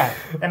crap.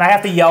 And I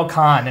have to yell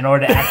con in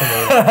order to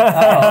activate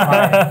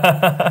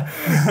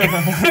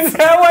it. Is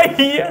that why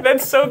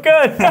that's so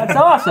good? That's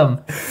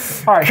awesome.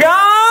 Harsh.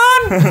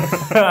 Gone!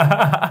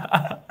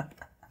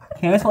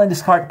 Cancel and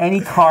discard any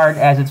card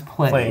as it's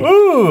played.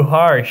 Ooh,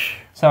 harsh.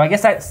 So I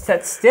guess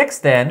that sticks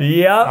then.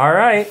 Yep. All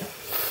right.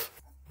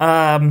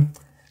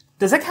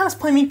 Does that count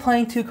as me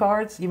playing 2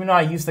 cards, even though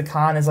I use the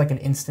con as like an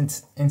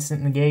instant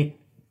negate?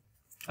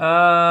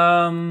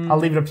 I'll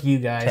leave it up to you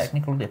guys.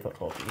 Technical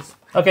difficulties.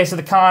 Okay, so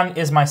the con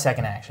is my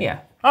second action. Yeah.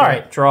 All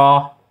right.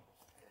 Draw.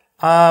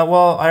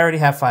 Well, I already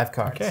have 5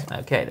 cards. Okay.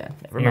 Okay then.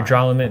 Never Your mind.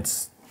 draw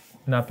limit's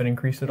not been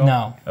increased at all?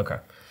 No. Okay.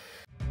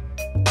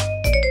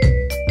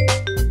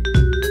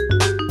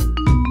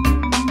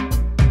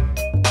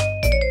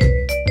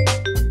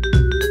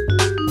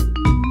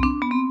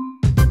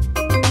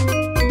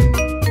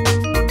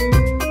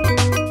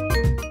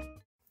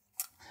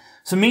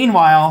 So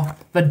meanwhile,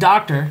 the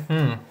doctor,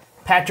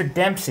 Patrick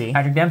Dempsey,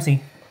 Patrick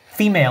Dempsey.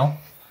 Female.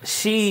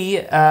 she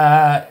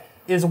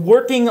is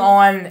working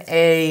on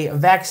a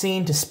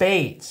vaccine to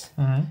spades,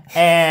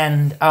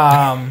 and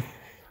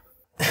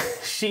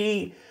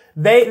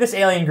this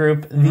alien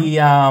group, the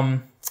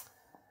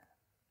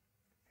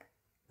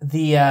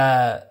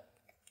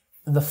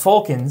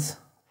Fulcans,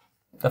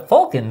 The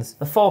Falcons.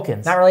 the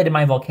Fulcans, Not related to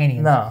my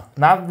Volcanians. no,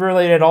 not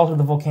related at all to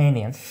the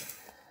Vulcanians,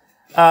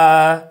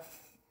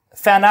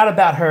 found out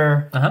about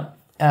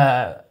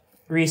her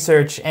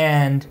research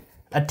and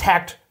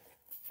attacked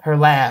her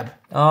lab.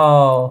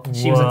 Oh.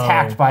 She was Whoa.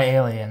 attacked by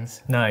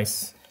aliens.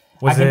 Nice.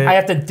 I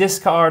have to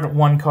discard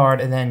 1 card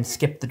and then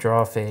skip the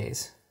draw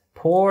phase.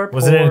 Poor.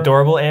 Was it an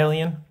adorable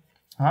alien?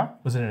 Huh?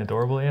 Was it an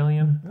adorable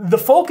alien? The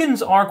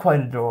Falcons are quite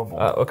adorable.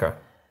 Okay.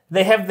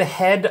 They have the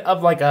head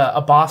of like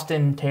a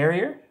Boston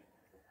Terrier,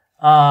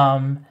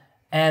 and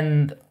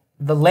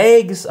the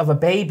legs of a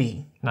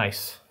baby,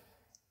 Nice.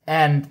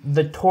 and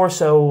the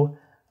torso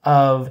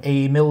of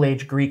a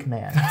middle-aged Greek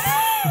man.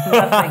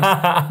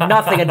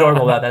 Nothing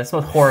adorable about that. It's the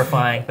most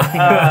horrifying thing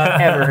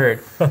I've ever heard.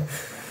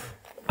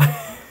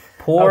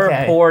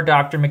 Poor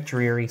Dr.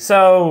 McDreary.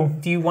 So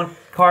Do you want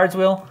cards,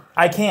 Will?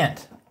 I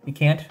can't. You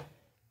can't?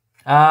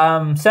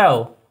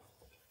 So,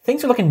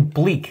 things are looking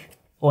bleak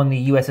on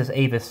the USS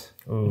Avis,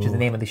 which is the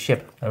name of the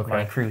ship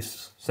my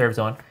cruise serves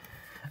on.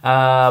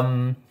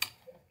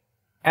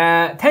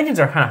 Tensions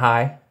are kind of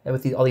high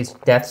with all these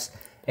deaths,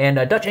 and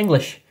Dutch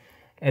English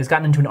has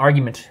gotten into an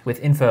argument with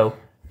Info,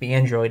 the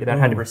android, about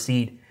how to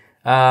proceed.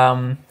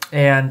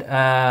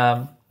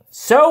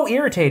 So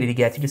irritated he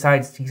gets, he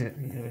decides,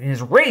 in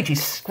his rage, he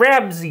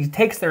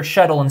takes their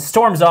shuttle and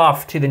storms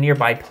off to the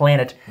nearby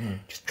planet,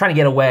 just trying to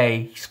get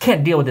away. He just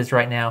can't deal with this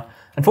right now.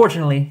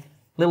 Unfortunately,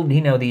 little did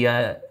he know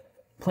the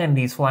planet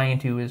he's flying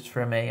into is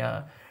from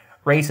a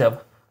race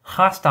of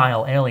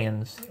hostile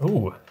aliens.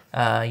 Ooh.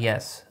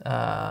 Yes,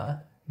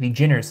 the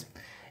Jinners.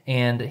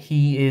 And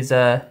he is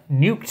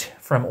nuked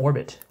from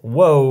orbit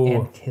Whoa.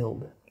 and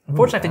killed.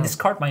 Unfortunately, I have to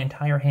discard my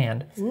entire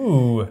hand.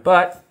 Ooh.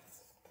 But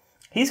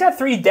He's got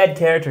 3 dead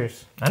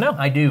characters. I know.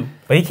 I do.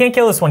 But he can't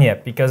kill this one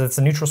yet because it's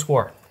a neutral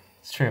score.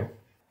 It's true.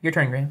 Your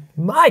turn, Graham.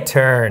 My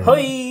turn.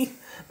 Hoi!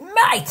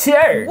 My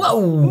turn!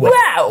 Whoa.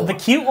 Wow! The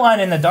cute one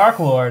and the Dark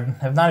Lord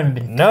have not even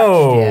been touched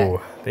No,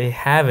 yet. they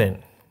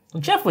haven't.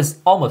 Jeff was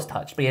almost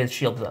touched, but he has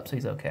shields up, so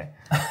he's okay.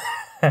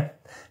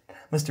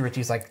 Mr.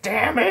 Ritchie's like,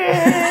 damn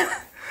it!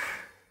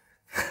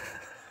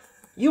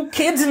 You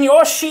kids and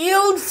your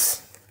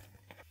shields!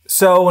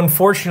 So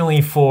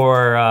unfortunately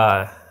for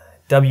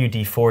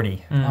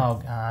WD-40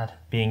 Oh, God.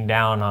 being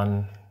down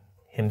on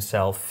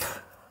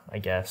himself, I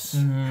guess.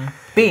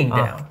 Being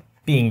down.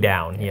 Being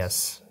down,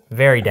 yes.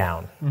 Very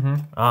down.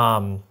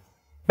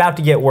 About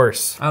to get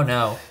worse. Oh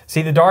no.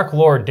 See, the Dark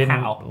Lord didn't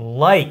How?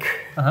 like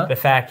the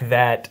fact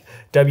that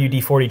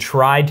WD-40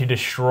 tried to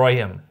destroy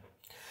him.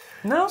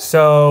 No?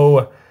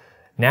 So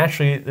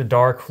naturally, the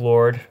Dark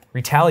Lord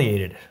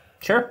retaliated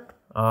Sure.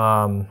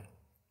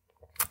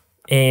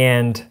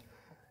 and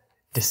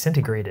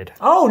disintegrated.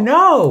 Oh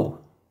no!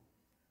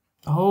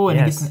 Oh, and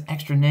Yes. he gets an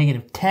extra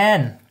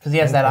 -10 because he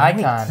has that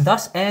icon.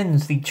 Thus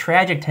ends the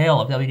tragic tale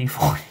of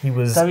WD-40. He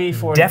was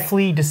WD-40.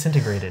 definitely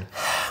disintegrated.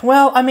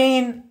 Well, I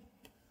mean,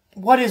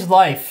 what is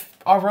life?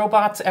 Are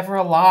robots ever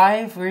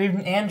alive? Or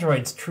even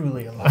androids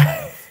truly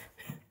alive?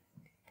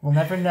 We'll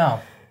never know.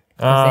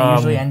 Because they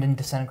usually end in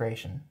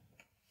disintegration.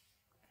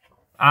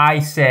 I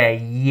say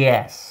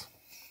yes.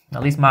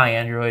 At least my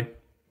android.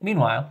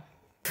 Meanwhile.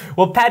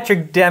 Well,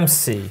 Patrick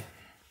Dempsey.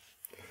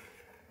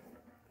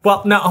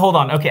 Well, no, hold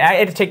on. Okay, I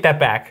had to take that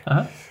back.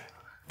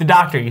 The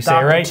doctor, you say,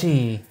 Dr. right?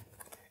 T,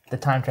 the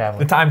time traveler.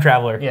 The time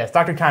traveler. Yes,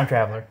 Dr. Time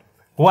Traveler.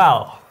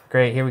 Well,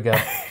 Great, here we go.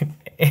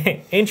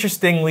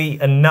 interestingly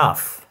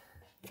enough,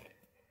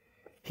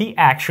 he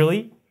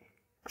actually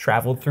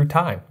traveled through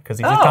time because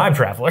he's a time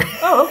traveler.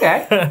 Oh,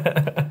 okay.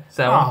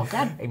 So, Oh,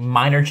 God. a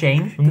minor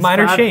change.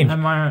 Minor change.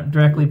 I'm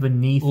directly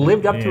beneath.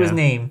 Lived up to his Yeah.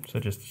 name. So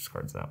it just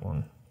discards that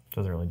one.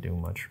 Doesn't really do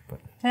much, but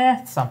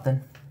It's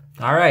something.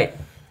 All right.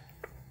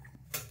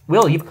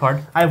 Will, you have a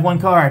card. I have 1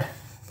 card.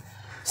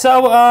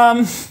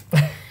 So,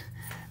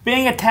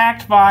 being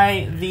attacked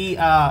by the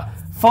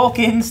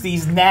Falcons,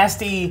 these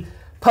nasty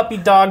puppy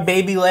dog,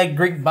 baby leg,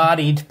 Greek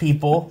bodied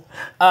people,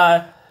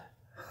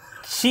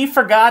 Patrick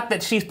forgot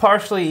that she's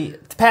partially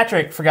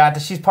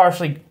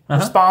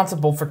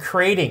responsible for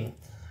creating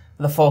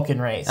the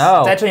Falcon race.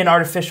 Oh. It's actually an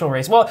artificial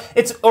race. Well,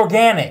 it's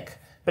organic,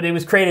 but it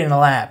was created in a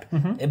lab.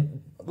 A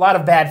lot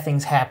of bad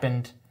things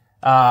happened.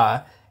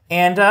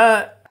 And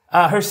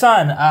her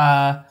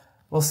son,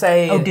 we'll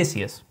say...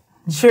 Odysseus.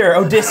 Sure,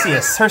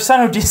 Odysseus. Her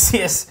son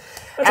Odysseus,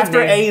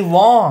 after a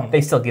long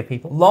They still give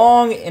people.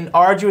 long and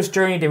arduous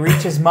journey to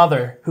reach his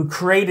mother, who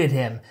created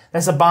him.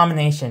 That's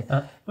abomination.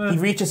 He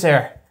reaches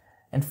her,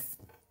 and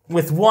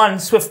with one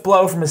swift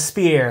blow from his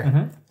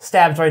spear,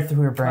 stabs right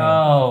through her brain.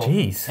 Oh.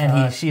 jeez.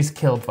 And she's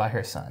killed by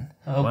her son.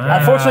 Okay. Wow.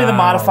 Unfortunately, the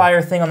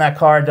modifier thing on that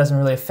card doesn't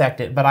really affect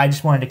it, but I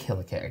just wanted to kill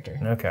a character.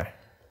 Okay.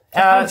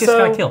 Just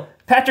gotta kill.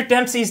 Patrick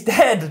Dempsey's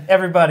dead,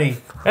 everybody.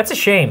 That's a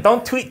shame.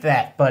 Don't tweet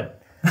that, but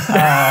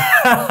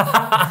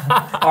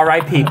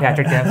R.I.P.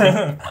 Patrick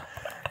Dempsey.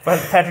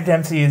 Patrick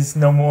Dempsey is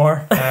no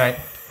more. All right.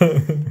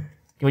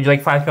 Would you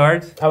like 5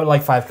 cards? I would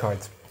like 5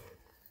 cards.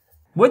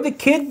 What'd the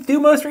kid do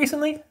most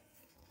recently?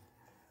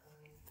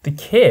 The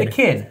kid. The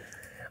kid.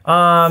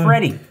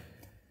 Freddy.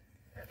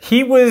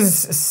 He was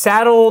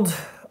saddled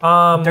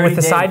with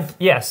the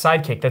Dave.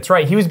 sidekick. That's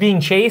right. He was being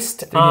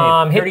chased.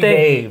 Dirty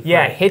Dave,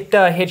 Yeah, right. hit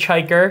the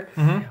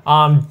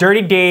hitchhiker.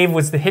 Dirty Dave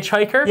was the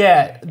hitchhiker.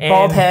 Yeah,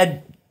 bald And-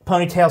 head,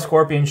 ponytail,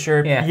 scorpion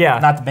shirt. Yeah. Yeah.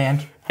 Not the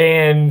band.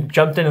 And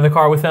jumped into the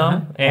car with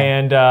him.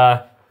 And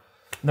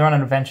They're on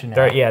an adventure now.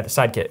 the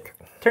sidekick.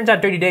 Turns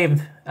out Dirty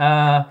Dave,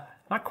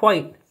 not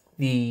quite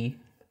the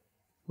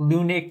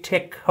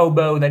lunatic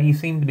hobo that he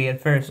seemed to be at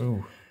first.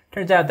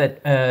 Turns out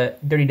that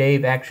Dirty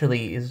Dave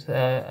actually is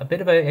a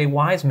bit of a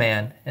wise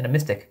man and a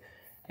mystic.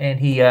 And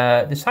he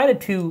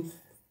decided to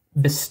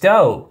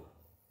bestow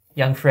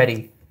young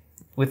Freddy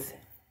with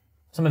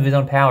some of his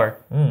own power.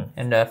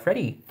 And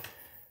Freddy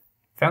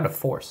found a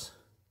force.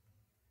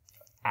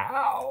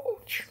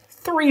 Ouch.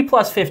 3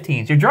 plus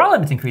 15s. Your draw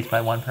limit's increased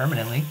by 1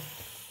 permanently.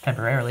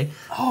 Temporarily.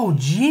 Oh,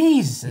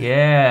 jeez.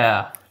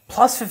 Yeah.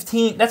 Plus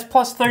 15. That's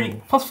plus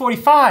 30. Plus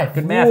 45.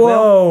 Good math, Will.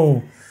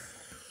 Whoa.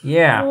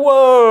 Yeah.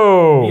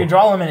 Whoa. Your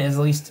draw limit is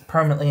at least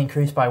permanently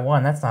increased by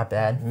 1. That's not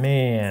bad.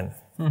 Man.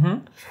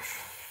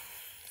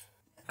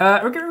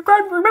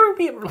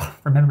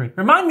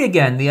 Remind me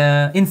again,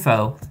 the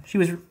info. She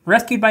was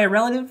rescued by a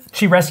relative?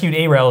 She rescued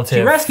a relative.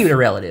 She rescued a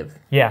relative.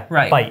 Yeah.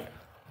 Right.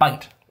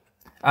 Bite.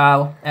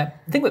 I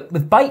think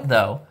with Bite,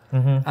 though,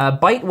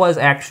 Bite was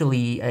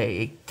actually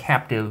a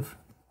captive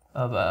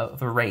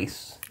of a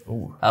race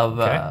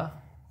of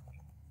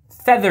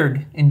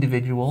feathered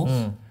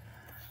individuals.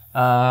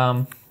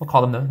 We'll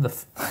call them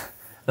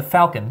the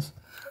Falcons.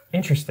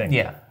 Interesting.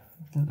 Yeah.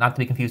 Not to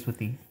be confused with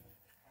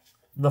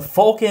the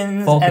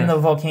Falcons and the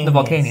Volcanians. The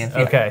Volcanians.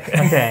 Yeah. Okay.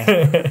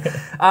 Okay.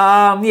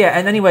 Yeah,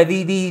 and anyway,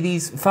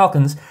 these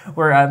Falcons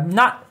were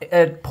not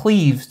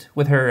pleased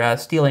with her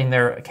stealing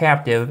their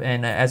captive,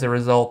 and as a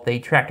result, they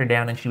tracked her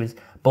down, and she was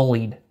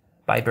bullied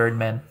by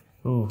Birdmen.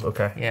 Ooh,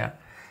 okay. Yeah,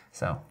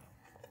 so.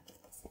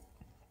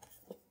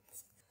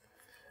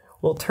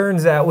 Well, it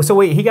turns out. So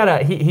wait,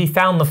 he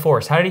found the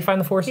Force. How did he find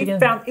the Force again?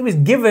 He was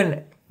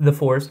given the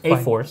Force,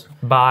 Force,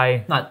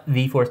 by not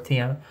the Force,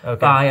 Tiana, Okay.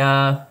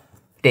 by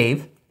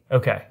Dave.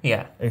 Okay.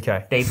 Yeah,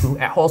 Okay. Dave, who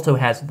also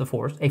has the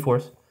Force, a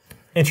Force.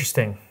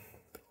 Interesting.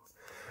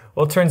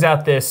 Well, it turns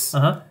out this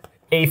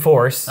a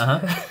Force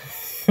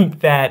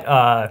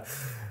that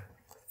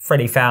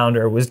Freddy found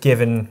or was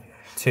given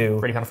to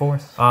Freddy found a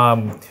Force.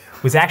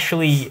 was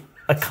actually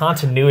a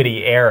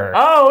continuity error.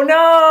 Oh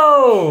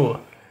no!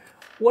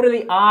 What are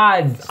the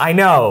odds? I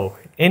know.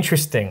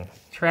 Interesting.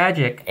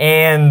 Tragic.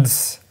 And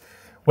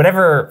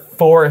whatever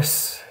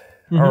Force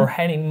or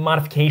any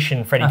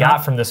modification Freddy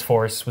got from this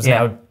Force was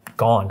now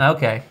gone.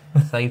 Okay,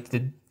 so you have to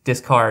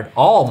discard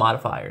all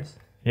modifiers.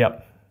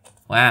 Yep.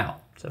 Wow.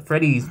 So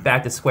Freddy's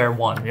back to square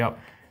one. Yep.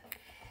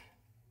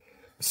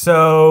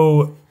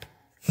 So,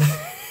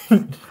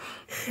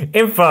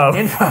 info.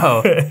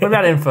 What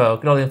about info?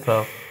 Good old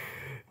info.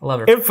 I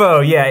love her. Info,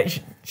 yeah.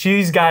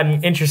 She's got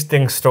an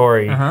interesting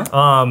story.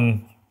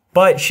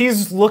 But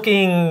she's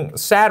looking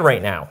sad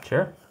right now.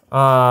 Sure.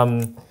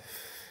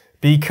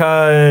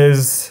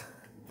 Because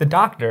the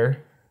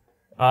doctor,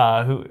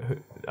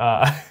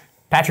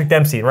 Patrick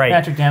Dempsey, right?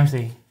 Patrick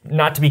Dempsey.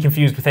 Not to be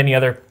confused with any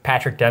other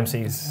Patrick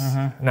Dempseys.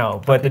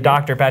 No, but the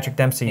doctor, Patrick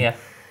Dempsey,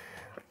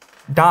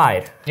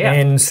 died. Yeah.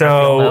 And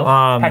so...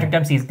 Patrick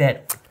Dempsey is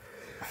dead.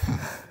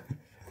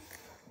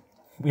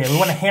 Yeah, we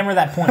want to hammer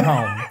that point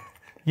home.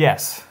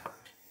 Yes.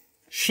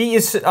 She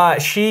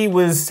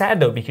was sad,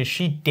 though, because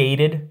she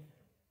dated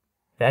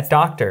that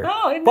doctor.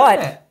 Oh, I didn't know but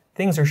that.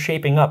 things are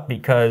shaping up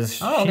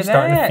because look she's at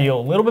starting that. to feel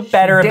a little bit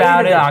better dated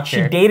about a it.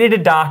 doctor. She dated a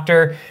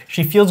doctor.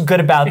 She feels good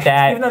about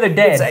that. Even though they're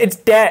dead. It's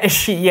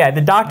dead.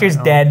 The doctor's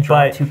dead,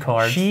 draw but 2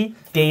 cards. she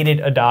dated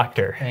a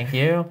doctor. Thank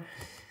you.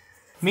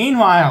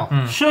 Meanwhile,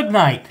 Suge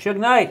Knight, Suge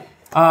Knight.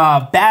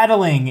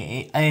 battling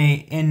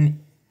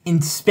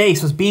in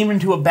space, was beamed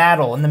into a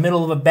battle, in the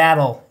middle of a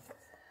battle,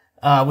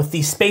 with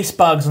these space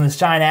bugs on this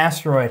giant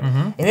asteroid.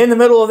 And in the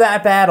middle of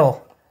that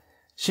battle,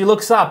 she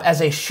looks up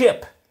as a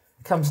ship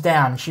comes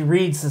down. She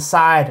reads the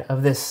side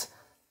of this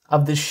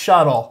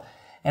shuttle,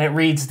 and it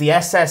reads the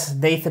SS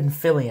Nathan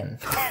Fillion.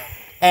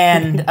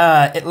 And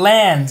it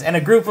lands, and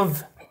a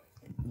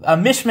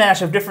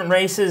mishmash of different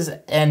races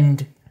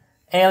and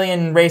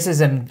alien races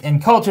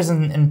and cultures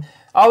and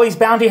all these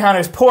bounty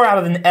hunters pour out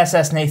of the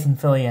SS Nathan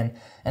Fillion,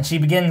 and she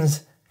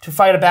begins to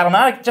fight a battle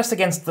not just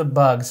against the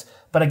bugs,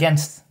 but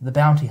against the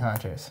bounty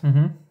hunters.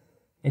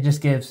 It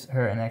just gives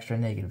her an extra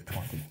negative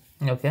 20.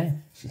 Okay.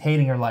 She's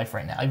hating her life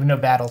right now, even though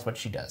battle's what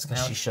she does,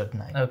 because she Suge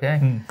Knight.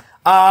 Okay.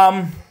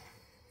 And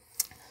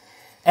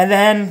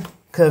then,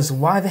 because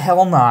why the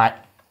hell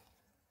not,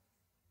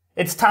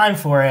 it's time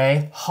for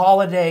a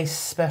holiday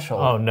special.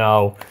 Oh,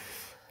 no.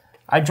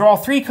 I draw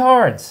 3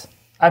 cards.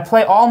 I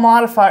play all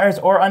modifiers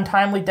or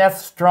untimely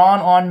deaths drawn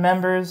on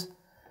members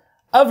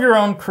of your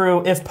own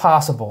crew, if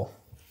possible.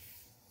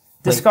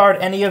 Discard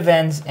any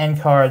events and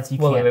cards you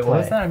can't play. What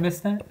was that? I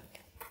missed that.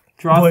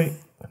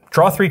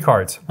 Draw 3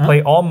 cards.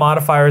 Play all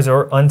modifiers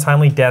or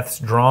untimely deaths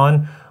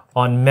drawn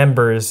on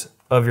members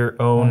of your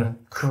own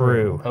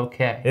crew.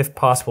 Okay. If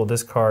possible,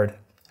 discard.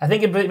 I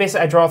think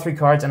basically I draw 3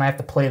 cards and I have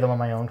to play them on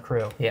my own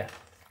crew. Yeah.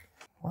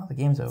 Well, the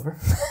game's over.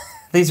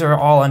 These are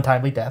all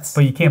untimely deaths.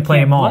 But you can't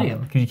play them all. play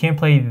 'em. Because you can't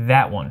play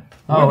that one.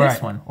 Or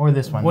this one. Or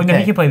this one. Well, no,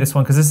 Okay. you can play this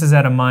one because this is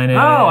at a minus.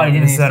 Oh, I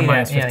didn't This see is at a that.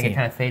 minus Yeah, 15. it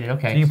kind of faded.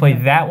 Okay. So you can play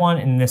that one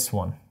and this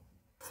one.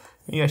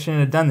 Maybe I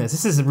shouldn't have done this.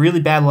 This is really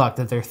bad luck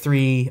that there are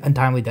 3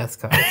 untimely deaths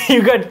cards.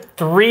 You got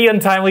 3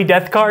 untimely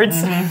death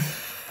cards?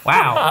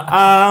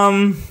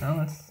 Wow.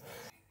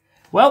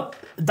 Well,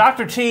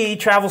 Dr. T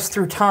travels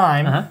through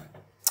time,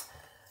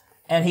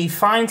 and he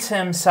finds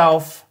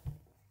himself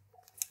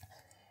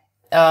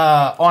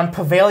on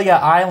Pavelia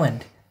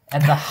Island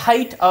at the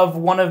height of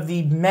one of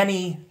the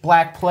many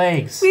Black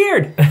Plagues.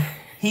 Weird.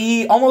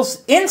 He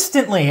almost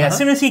instantly, as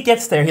soon as he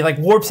gets there, he like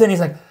warps in. He's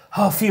like,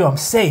 "Oh, phew, I'm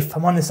safe.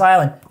 I'm on this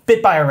island,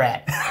 bit by a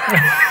rat."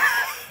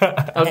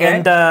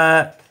 Okay.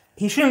 And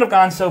he shouldn't have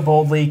gone so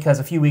boldly because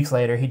a few weeks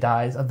later he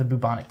dies of the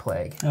bubonic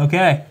plague.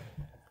 Okay.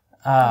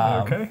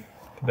 Okay.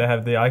 Did they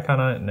have the icon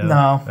on it? No.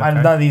 No, Okay.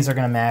 none of these are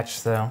gonna match.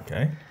 So,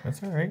 Okay,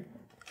 that's all right.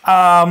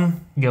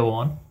 Go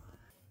on.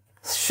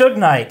 Suge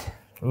Knight,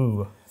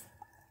 Ooh.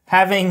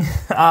 having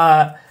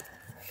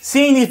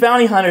seeing these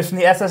bounty hunters from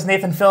the SS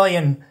Nathan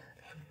Fillion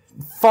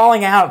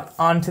falling out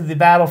onto the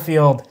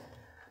battlefield,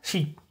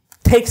 she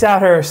takes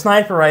out her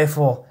sniper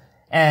rifle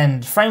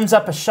and frames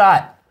up a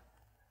shot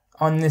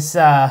on this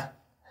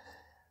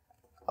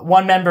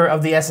one member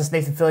of the SS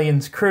Nathan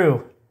Fillion's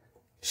crew.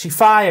 She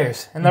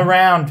fires, and the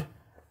round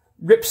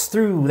rips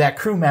through that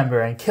crew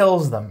member and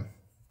kills them.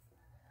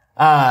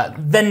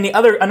 Then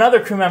another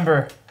crew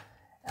member,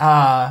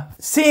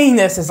 seeing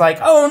this, is like,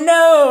 "Oh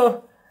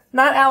no,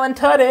 not Alan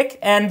Tudyk,"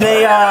 and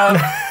they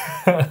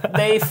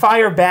they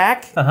fire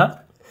back.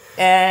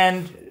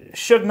 And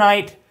Suge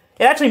Knight,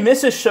 it actually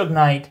misses Suge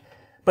Knight,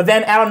 but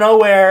then out of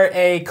nowhere,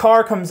 a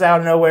car comes out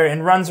of nowhere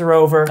and runs her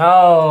over.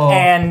 Oh.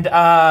 And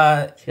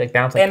She like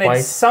bounced like and twice.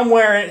 it's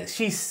somewhere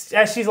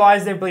as she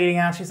lies there bleeding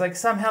out, she's like,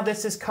 "Somehow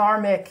this is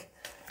karmic,"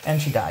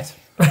 and she dies.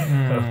 She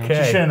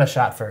Okay. shouldn't have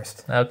shot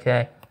first.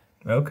 Okay.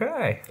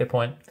 Okay. Good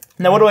point.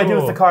 Now, what do I do with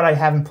Cool. the card I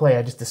haven't played?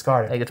 I just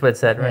discard I it. think that's what it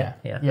said, right?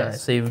 Yeah. Yeah. Yes. All right,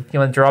 so you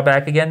want to draw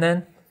back again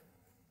then?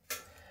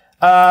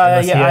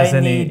 Unless he Yeah, has I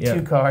any- need yeah.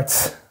 2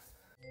 cards.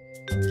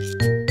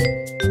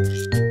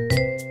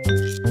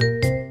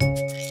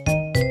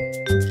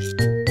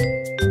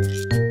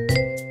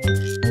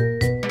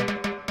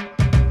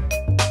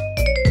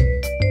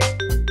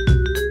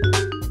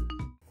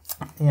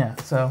 Yeah,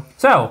 so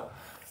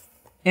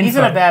he's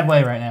in a bad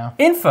way right now.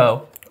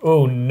 Info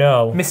Oh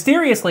no.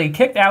 mysteriously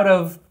kicked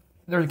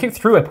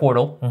through a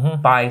portal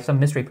by some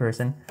mystery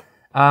person.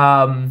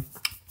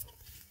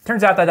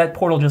 Turns out that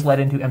portal just led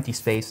into empty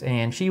space,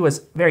 and she was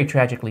very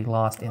tragically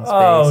lost in space.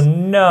 Oh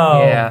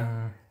no.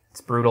 Yeah,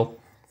 it's brutal.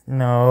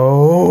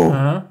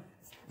 No.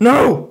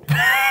 No!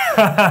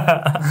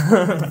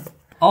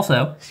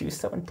 Also, She was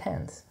so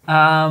intense.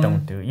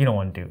 Don't do it. You don't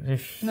want to do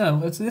it.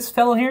 no, it's this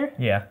fellow here.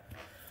 Yeah.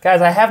 Guys,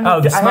 I have no,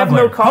 Oh, the I have no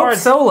smuggler. Hope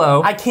cards.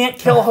 Solo. I can't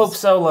kill Hope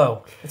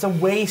Solo. It's a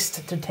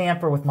waste to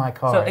tamper with my So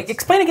cards.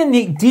 explain again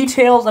the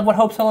details of what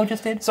Hope Solo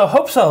just did. So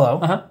Hope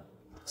Solo,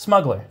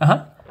 smuggler,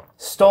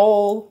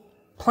 stole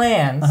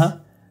plans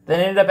that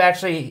ended up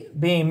actually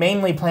being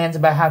mainly plans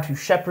about how to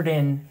shepherd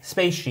in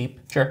space sheep.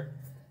 Sure.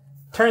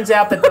 Turns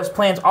out that those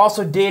plans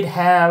also did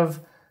have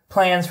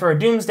plans for a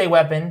doomsday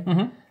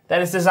weapon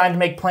that is designed to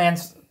make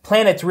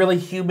planets really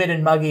humid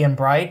and muggy and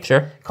bright.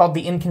 Sure. Called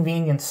the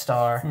Inconvenience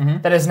Star,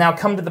 that has now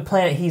come to the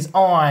planet he's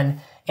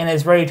on and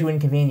is ready to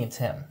inconvenience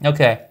him.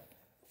 Okay.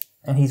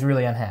 And he's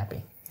really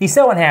unhappy. He's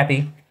so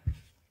unhappy.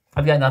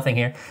 I've got nothing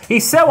here.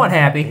 He's so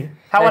unhappy.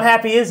 How that-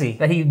 unhappy is he?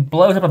 That he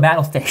blows up a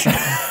battle station.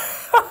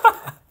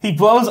 He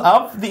blows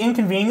up the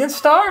Inconvenience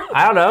Star?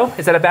 I don't know.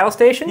 Is that a battle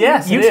station?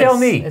 Yes, You it tell is.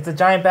 me. It's a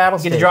giant battle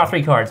You get station. to draw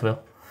 3 cards, Will.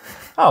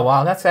 Oh,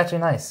 wow, that's actually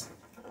nice.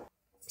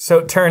 So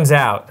it turns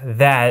out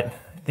that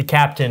the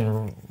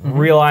captain,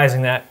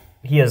 realizing that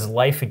he has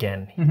life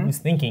again, he was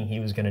thinking he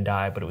was going to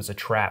die, but it was a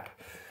trap.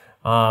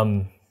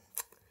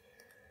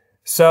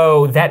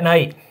 So that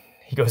night,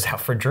 he goes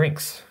out for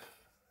drinks.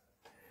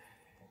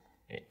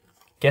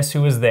 Guess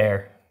who was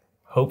there?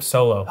 Hope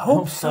Solo.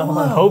 Hope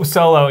Solo. Hope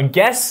Solo. And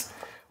guess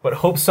what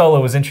Hope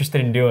Solo was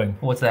interested in doing?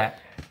 What's that?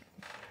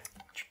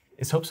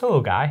 Is Hope Solo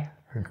a guy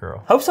or a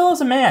girl? Hope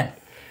Solo's a man.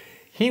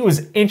 He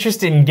was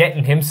interested in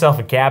getting himself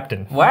a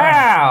captain.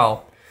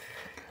 Wow.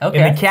 Okay.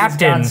 And the He's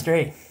captain gone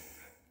straight.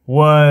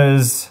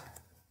 was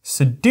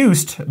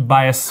seduced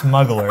by a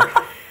smuggler.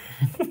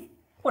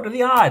 What are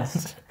the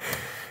odds?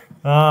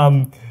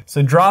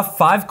 So draw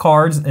 5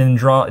 cards and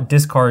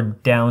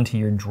discard down to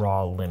your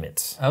draw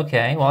limits.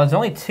 Okay. Well, there's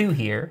only 2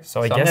 here.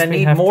 So I I'm guess going to we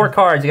need have more to-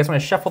 cards. You guys want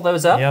to shuffle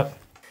those up? Yep.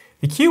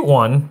 The cute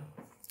one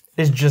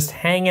is just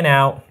hanging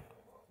out,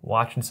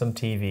 watching some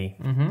TV.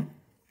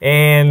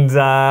 And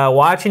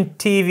watching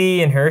TV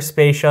in her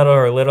space shuttle,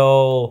 her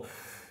little,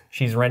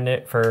 she's renting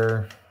it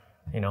for,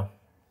 a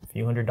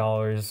few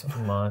 $100s a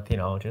month,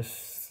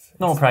 just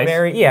Normal price.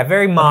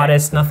 very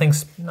modest, nothing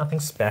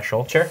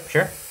special.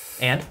 Sure.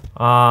 And?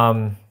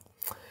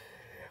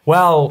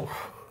 Well,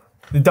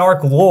 the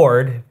Dark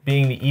Lord,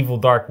 being the evil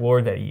Dark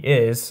Lord that he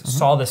is,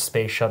 saw this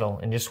space shuttle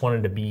and just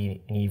wanted to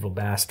be an evil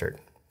bastard.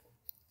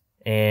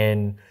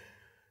 And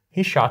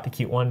he shot the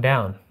cute one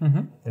down.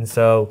 And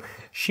so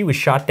she was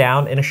shot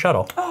down in a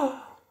shuttle.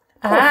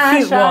 I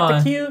cute shot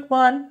one. the cute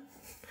one.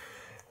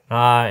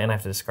 And I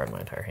have to discard my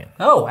entire hand.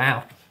 Oh,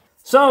 wow.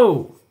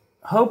 So,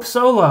 Hope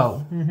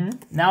Solo,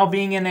 now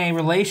being in a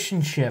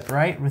relationship,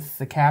 right, with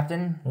the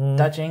captain,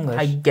 Dutch English.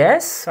 I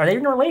guess? Are they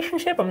in a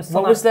relationship? I'm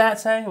still What was that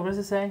say? What does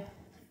it say?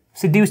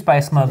 Seduced by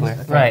a smuggler.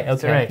 Right,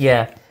 okay. right.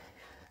 Yeah.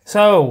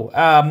 So,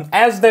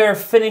 as they're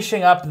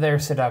finishing up their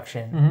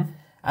seduction,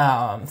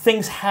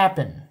 things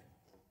happen.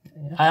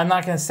 I'm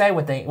not going to say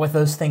what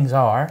those things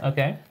are.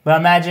 Okay. But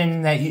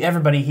imagine that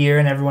everybody here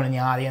and everyone in the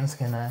audience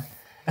can...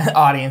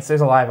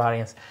 there's a live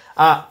audience.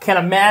 Can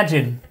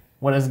imagine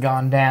what has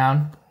gone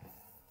down.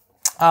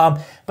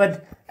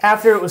 But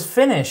after it was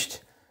finished,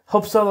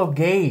 Hope Solo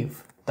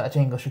gave Dutch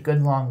English a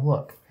good long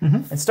look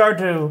and started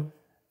to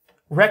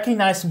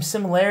recognize some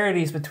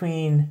similarities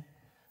between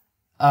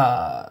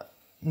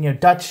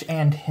Dutch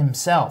and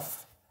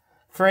himself.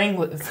 For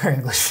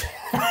English.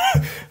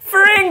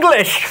 For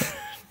English!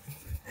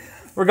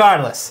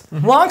 Regardless.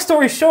 Long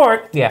story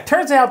short, Yeah.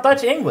 turns out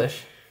Dutch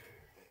English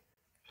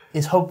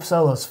is Hope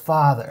Solo's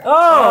father.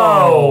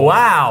 Oh,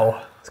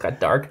 wow. It's got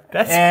dark.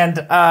 And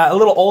a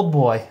little old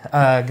boy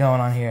going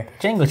on here.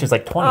 English is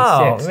like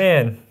 26. Oh,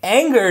 man.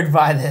 Angered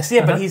by this.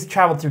 Yeah, but he's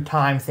traveled through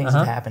time. Things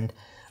have happened.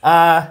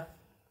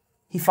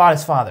 He fought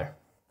his father.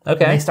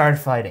 Okay. And they started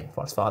fighting.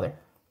 Fought his father.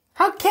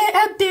 How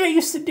dare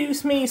you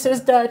seduce me,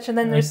 says Dutch. And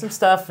then there's some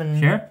stuff. And,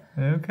 Sure.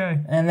 Okay.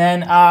 And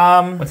then,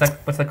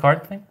 What's the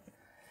card thing?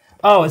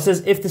 oh, it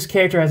says if this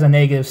character has a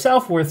negative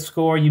self-worth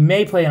score, you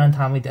may play an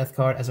Untimely Death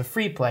card as a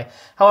free play.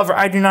 However,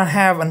 I do not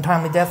have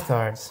Untimely Death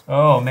cards.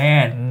 Oh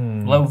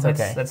man. Low. It's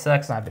okay. That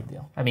sucks. It's not a big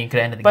deal. I mean, could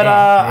end the But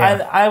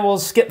game. I will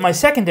skip my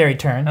secondary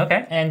turn.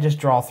 Okay. And just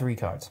draw 3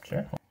 cards.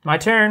 Sure. My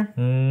turn.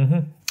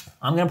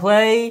 I'm gonna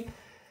play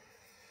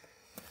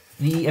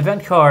the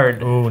event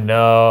card. Oh,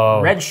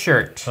 no. Red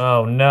shirt.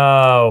 Oh,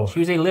 no.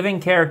 Choose a living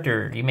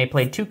character. You may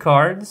play 2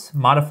 cards,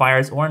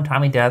 modifiers, or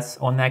untimely deaths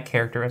on that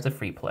character as a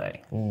free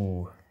play.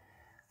 Ooh.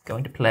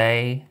 Going to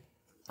play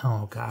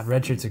Oh, God.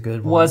 Red shirt's a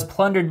good one. was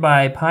plundered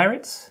by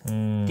pirates.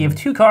 Give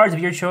 2 cards of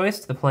your choice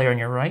to the player on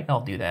your right.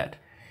 I'll do that.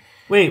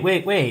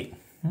 Wait.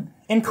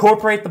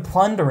 Incorporate the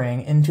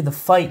plundering into the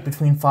fight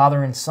between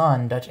father and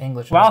son, Dutch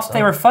English. Whilst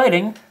they were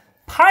fighting,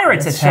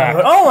 pirates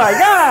attacked. Oh my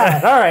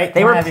God! All right.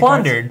 They were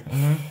plundered.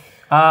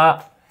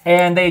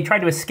 And they tried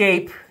to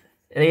escape.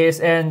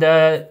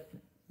 And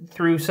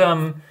through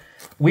some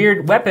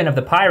weird weapon of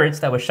the pirates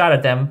that was shot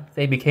at them,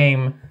 they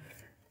became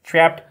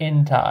trapped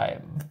in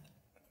time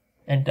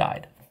and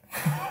died.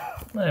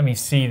 Let me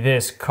see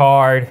this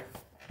card.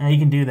 Yeah, he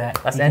can do that.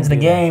 That ends the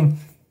game.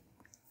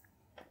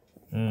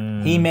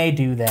 He may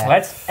do that.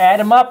 Let's add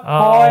them up,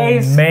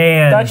 boys. Oh,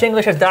 man. Dutch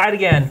English has died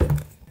again.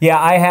 Yeah,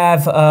 I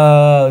have,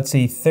 let's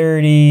see,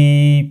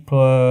 30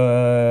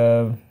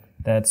 plus,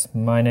 that's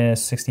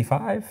minus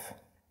 65?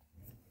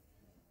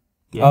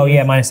 Oh,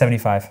 yeah, minus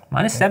 75.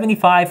 Minus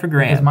 75 for It's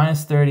Graham.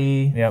 minus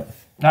 30. Yep.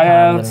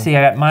 Let's see,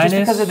 I got minus...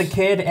 Just because of the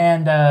kid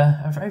and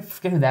I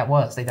forget who that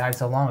was. They died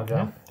so long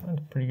ago. That's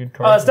a pretty good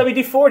Oh, card. it's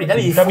WD-40.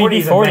 WD-40's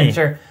WD-40.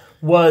 adventure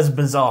was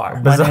bizarre.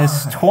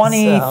 Minus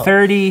 20, So-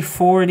 30,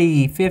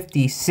 40,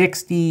 50,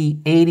 60,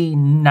 80,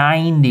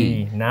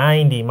 90.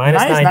 90,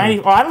 minus Minus 90. 90.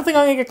 Well, I don't think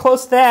I'm going to get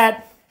close to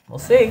that. We'll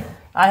see.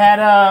 I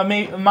had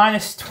maybe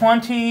minus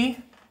 20.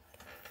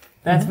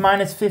 That's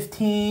minus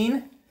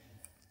 15.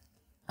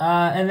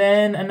 And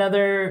then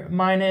another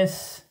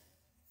minus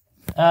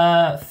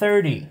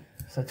 30.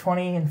 So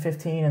 20 and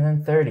 15 and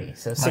then 30.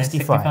 So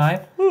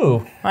 65.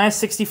 Ooh. Minus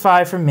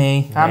 65 for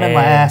me. I'm in Man.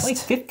 last. Like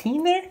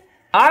 15 there?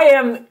 I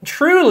am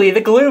truly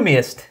the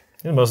gloomiest.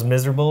 You're the most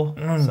miserable.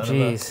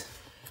 Jeez.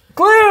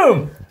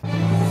 Gloom!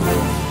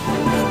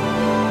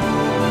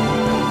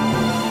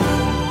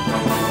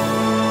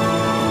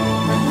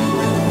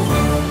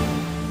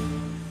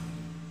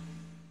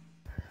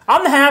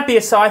 I'm the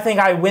happiest, so I think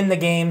I win the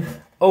game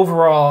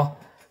overall.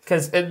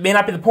 Because it may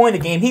not be the point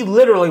of the game. He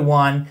literally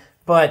won.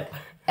 But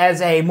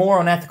as a moral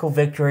and ethical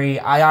victory,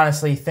 I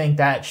honestly think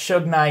that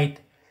Suge Knight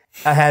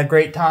had a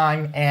great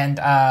time. And,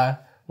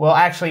 well,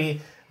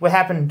 actually, what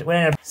happened...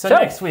 So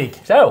next week.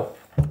 So,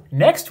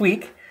 next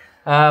week,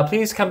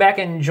 please come back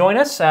and join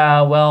us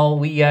while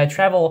we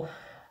travel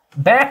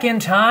back in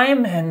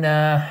time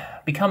and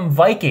become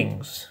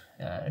Vikings,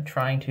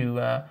 trying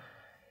to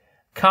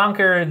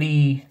conquer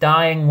the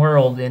dying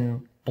world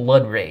in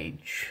blood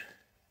rage.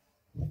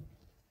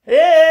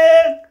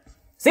 Yeah.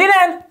 See you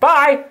then!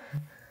 Bye!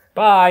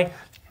 Bye.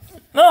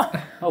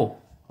 Oh.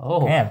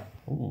 Damn.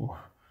 Ooh.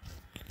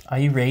 Are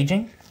you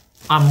raging?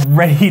 I'm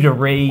ready to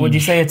rage. Would you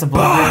say it's a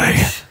blood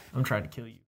rage? I'm trying to kill you.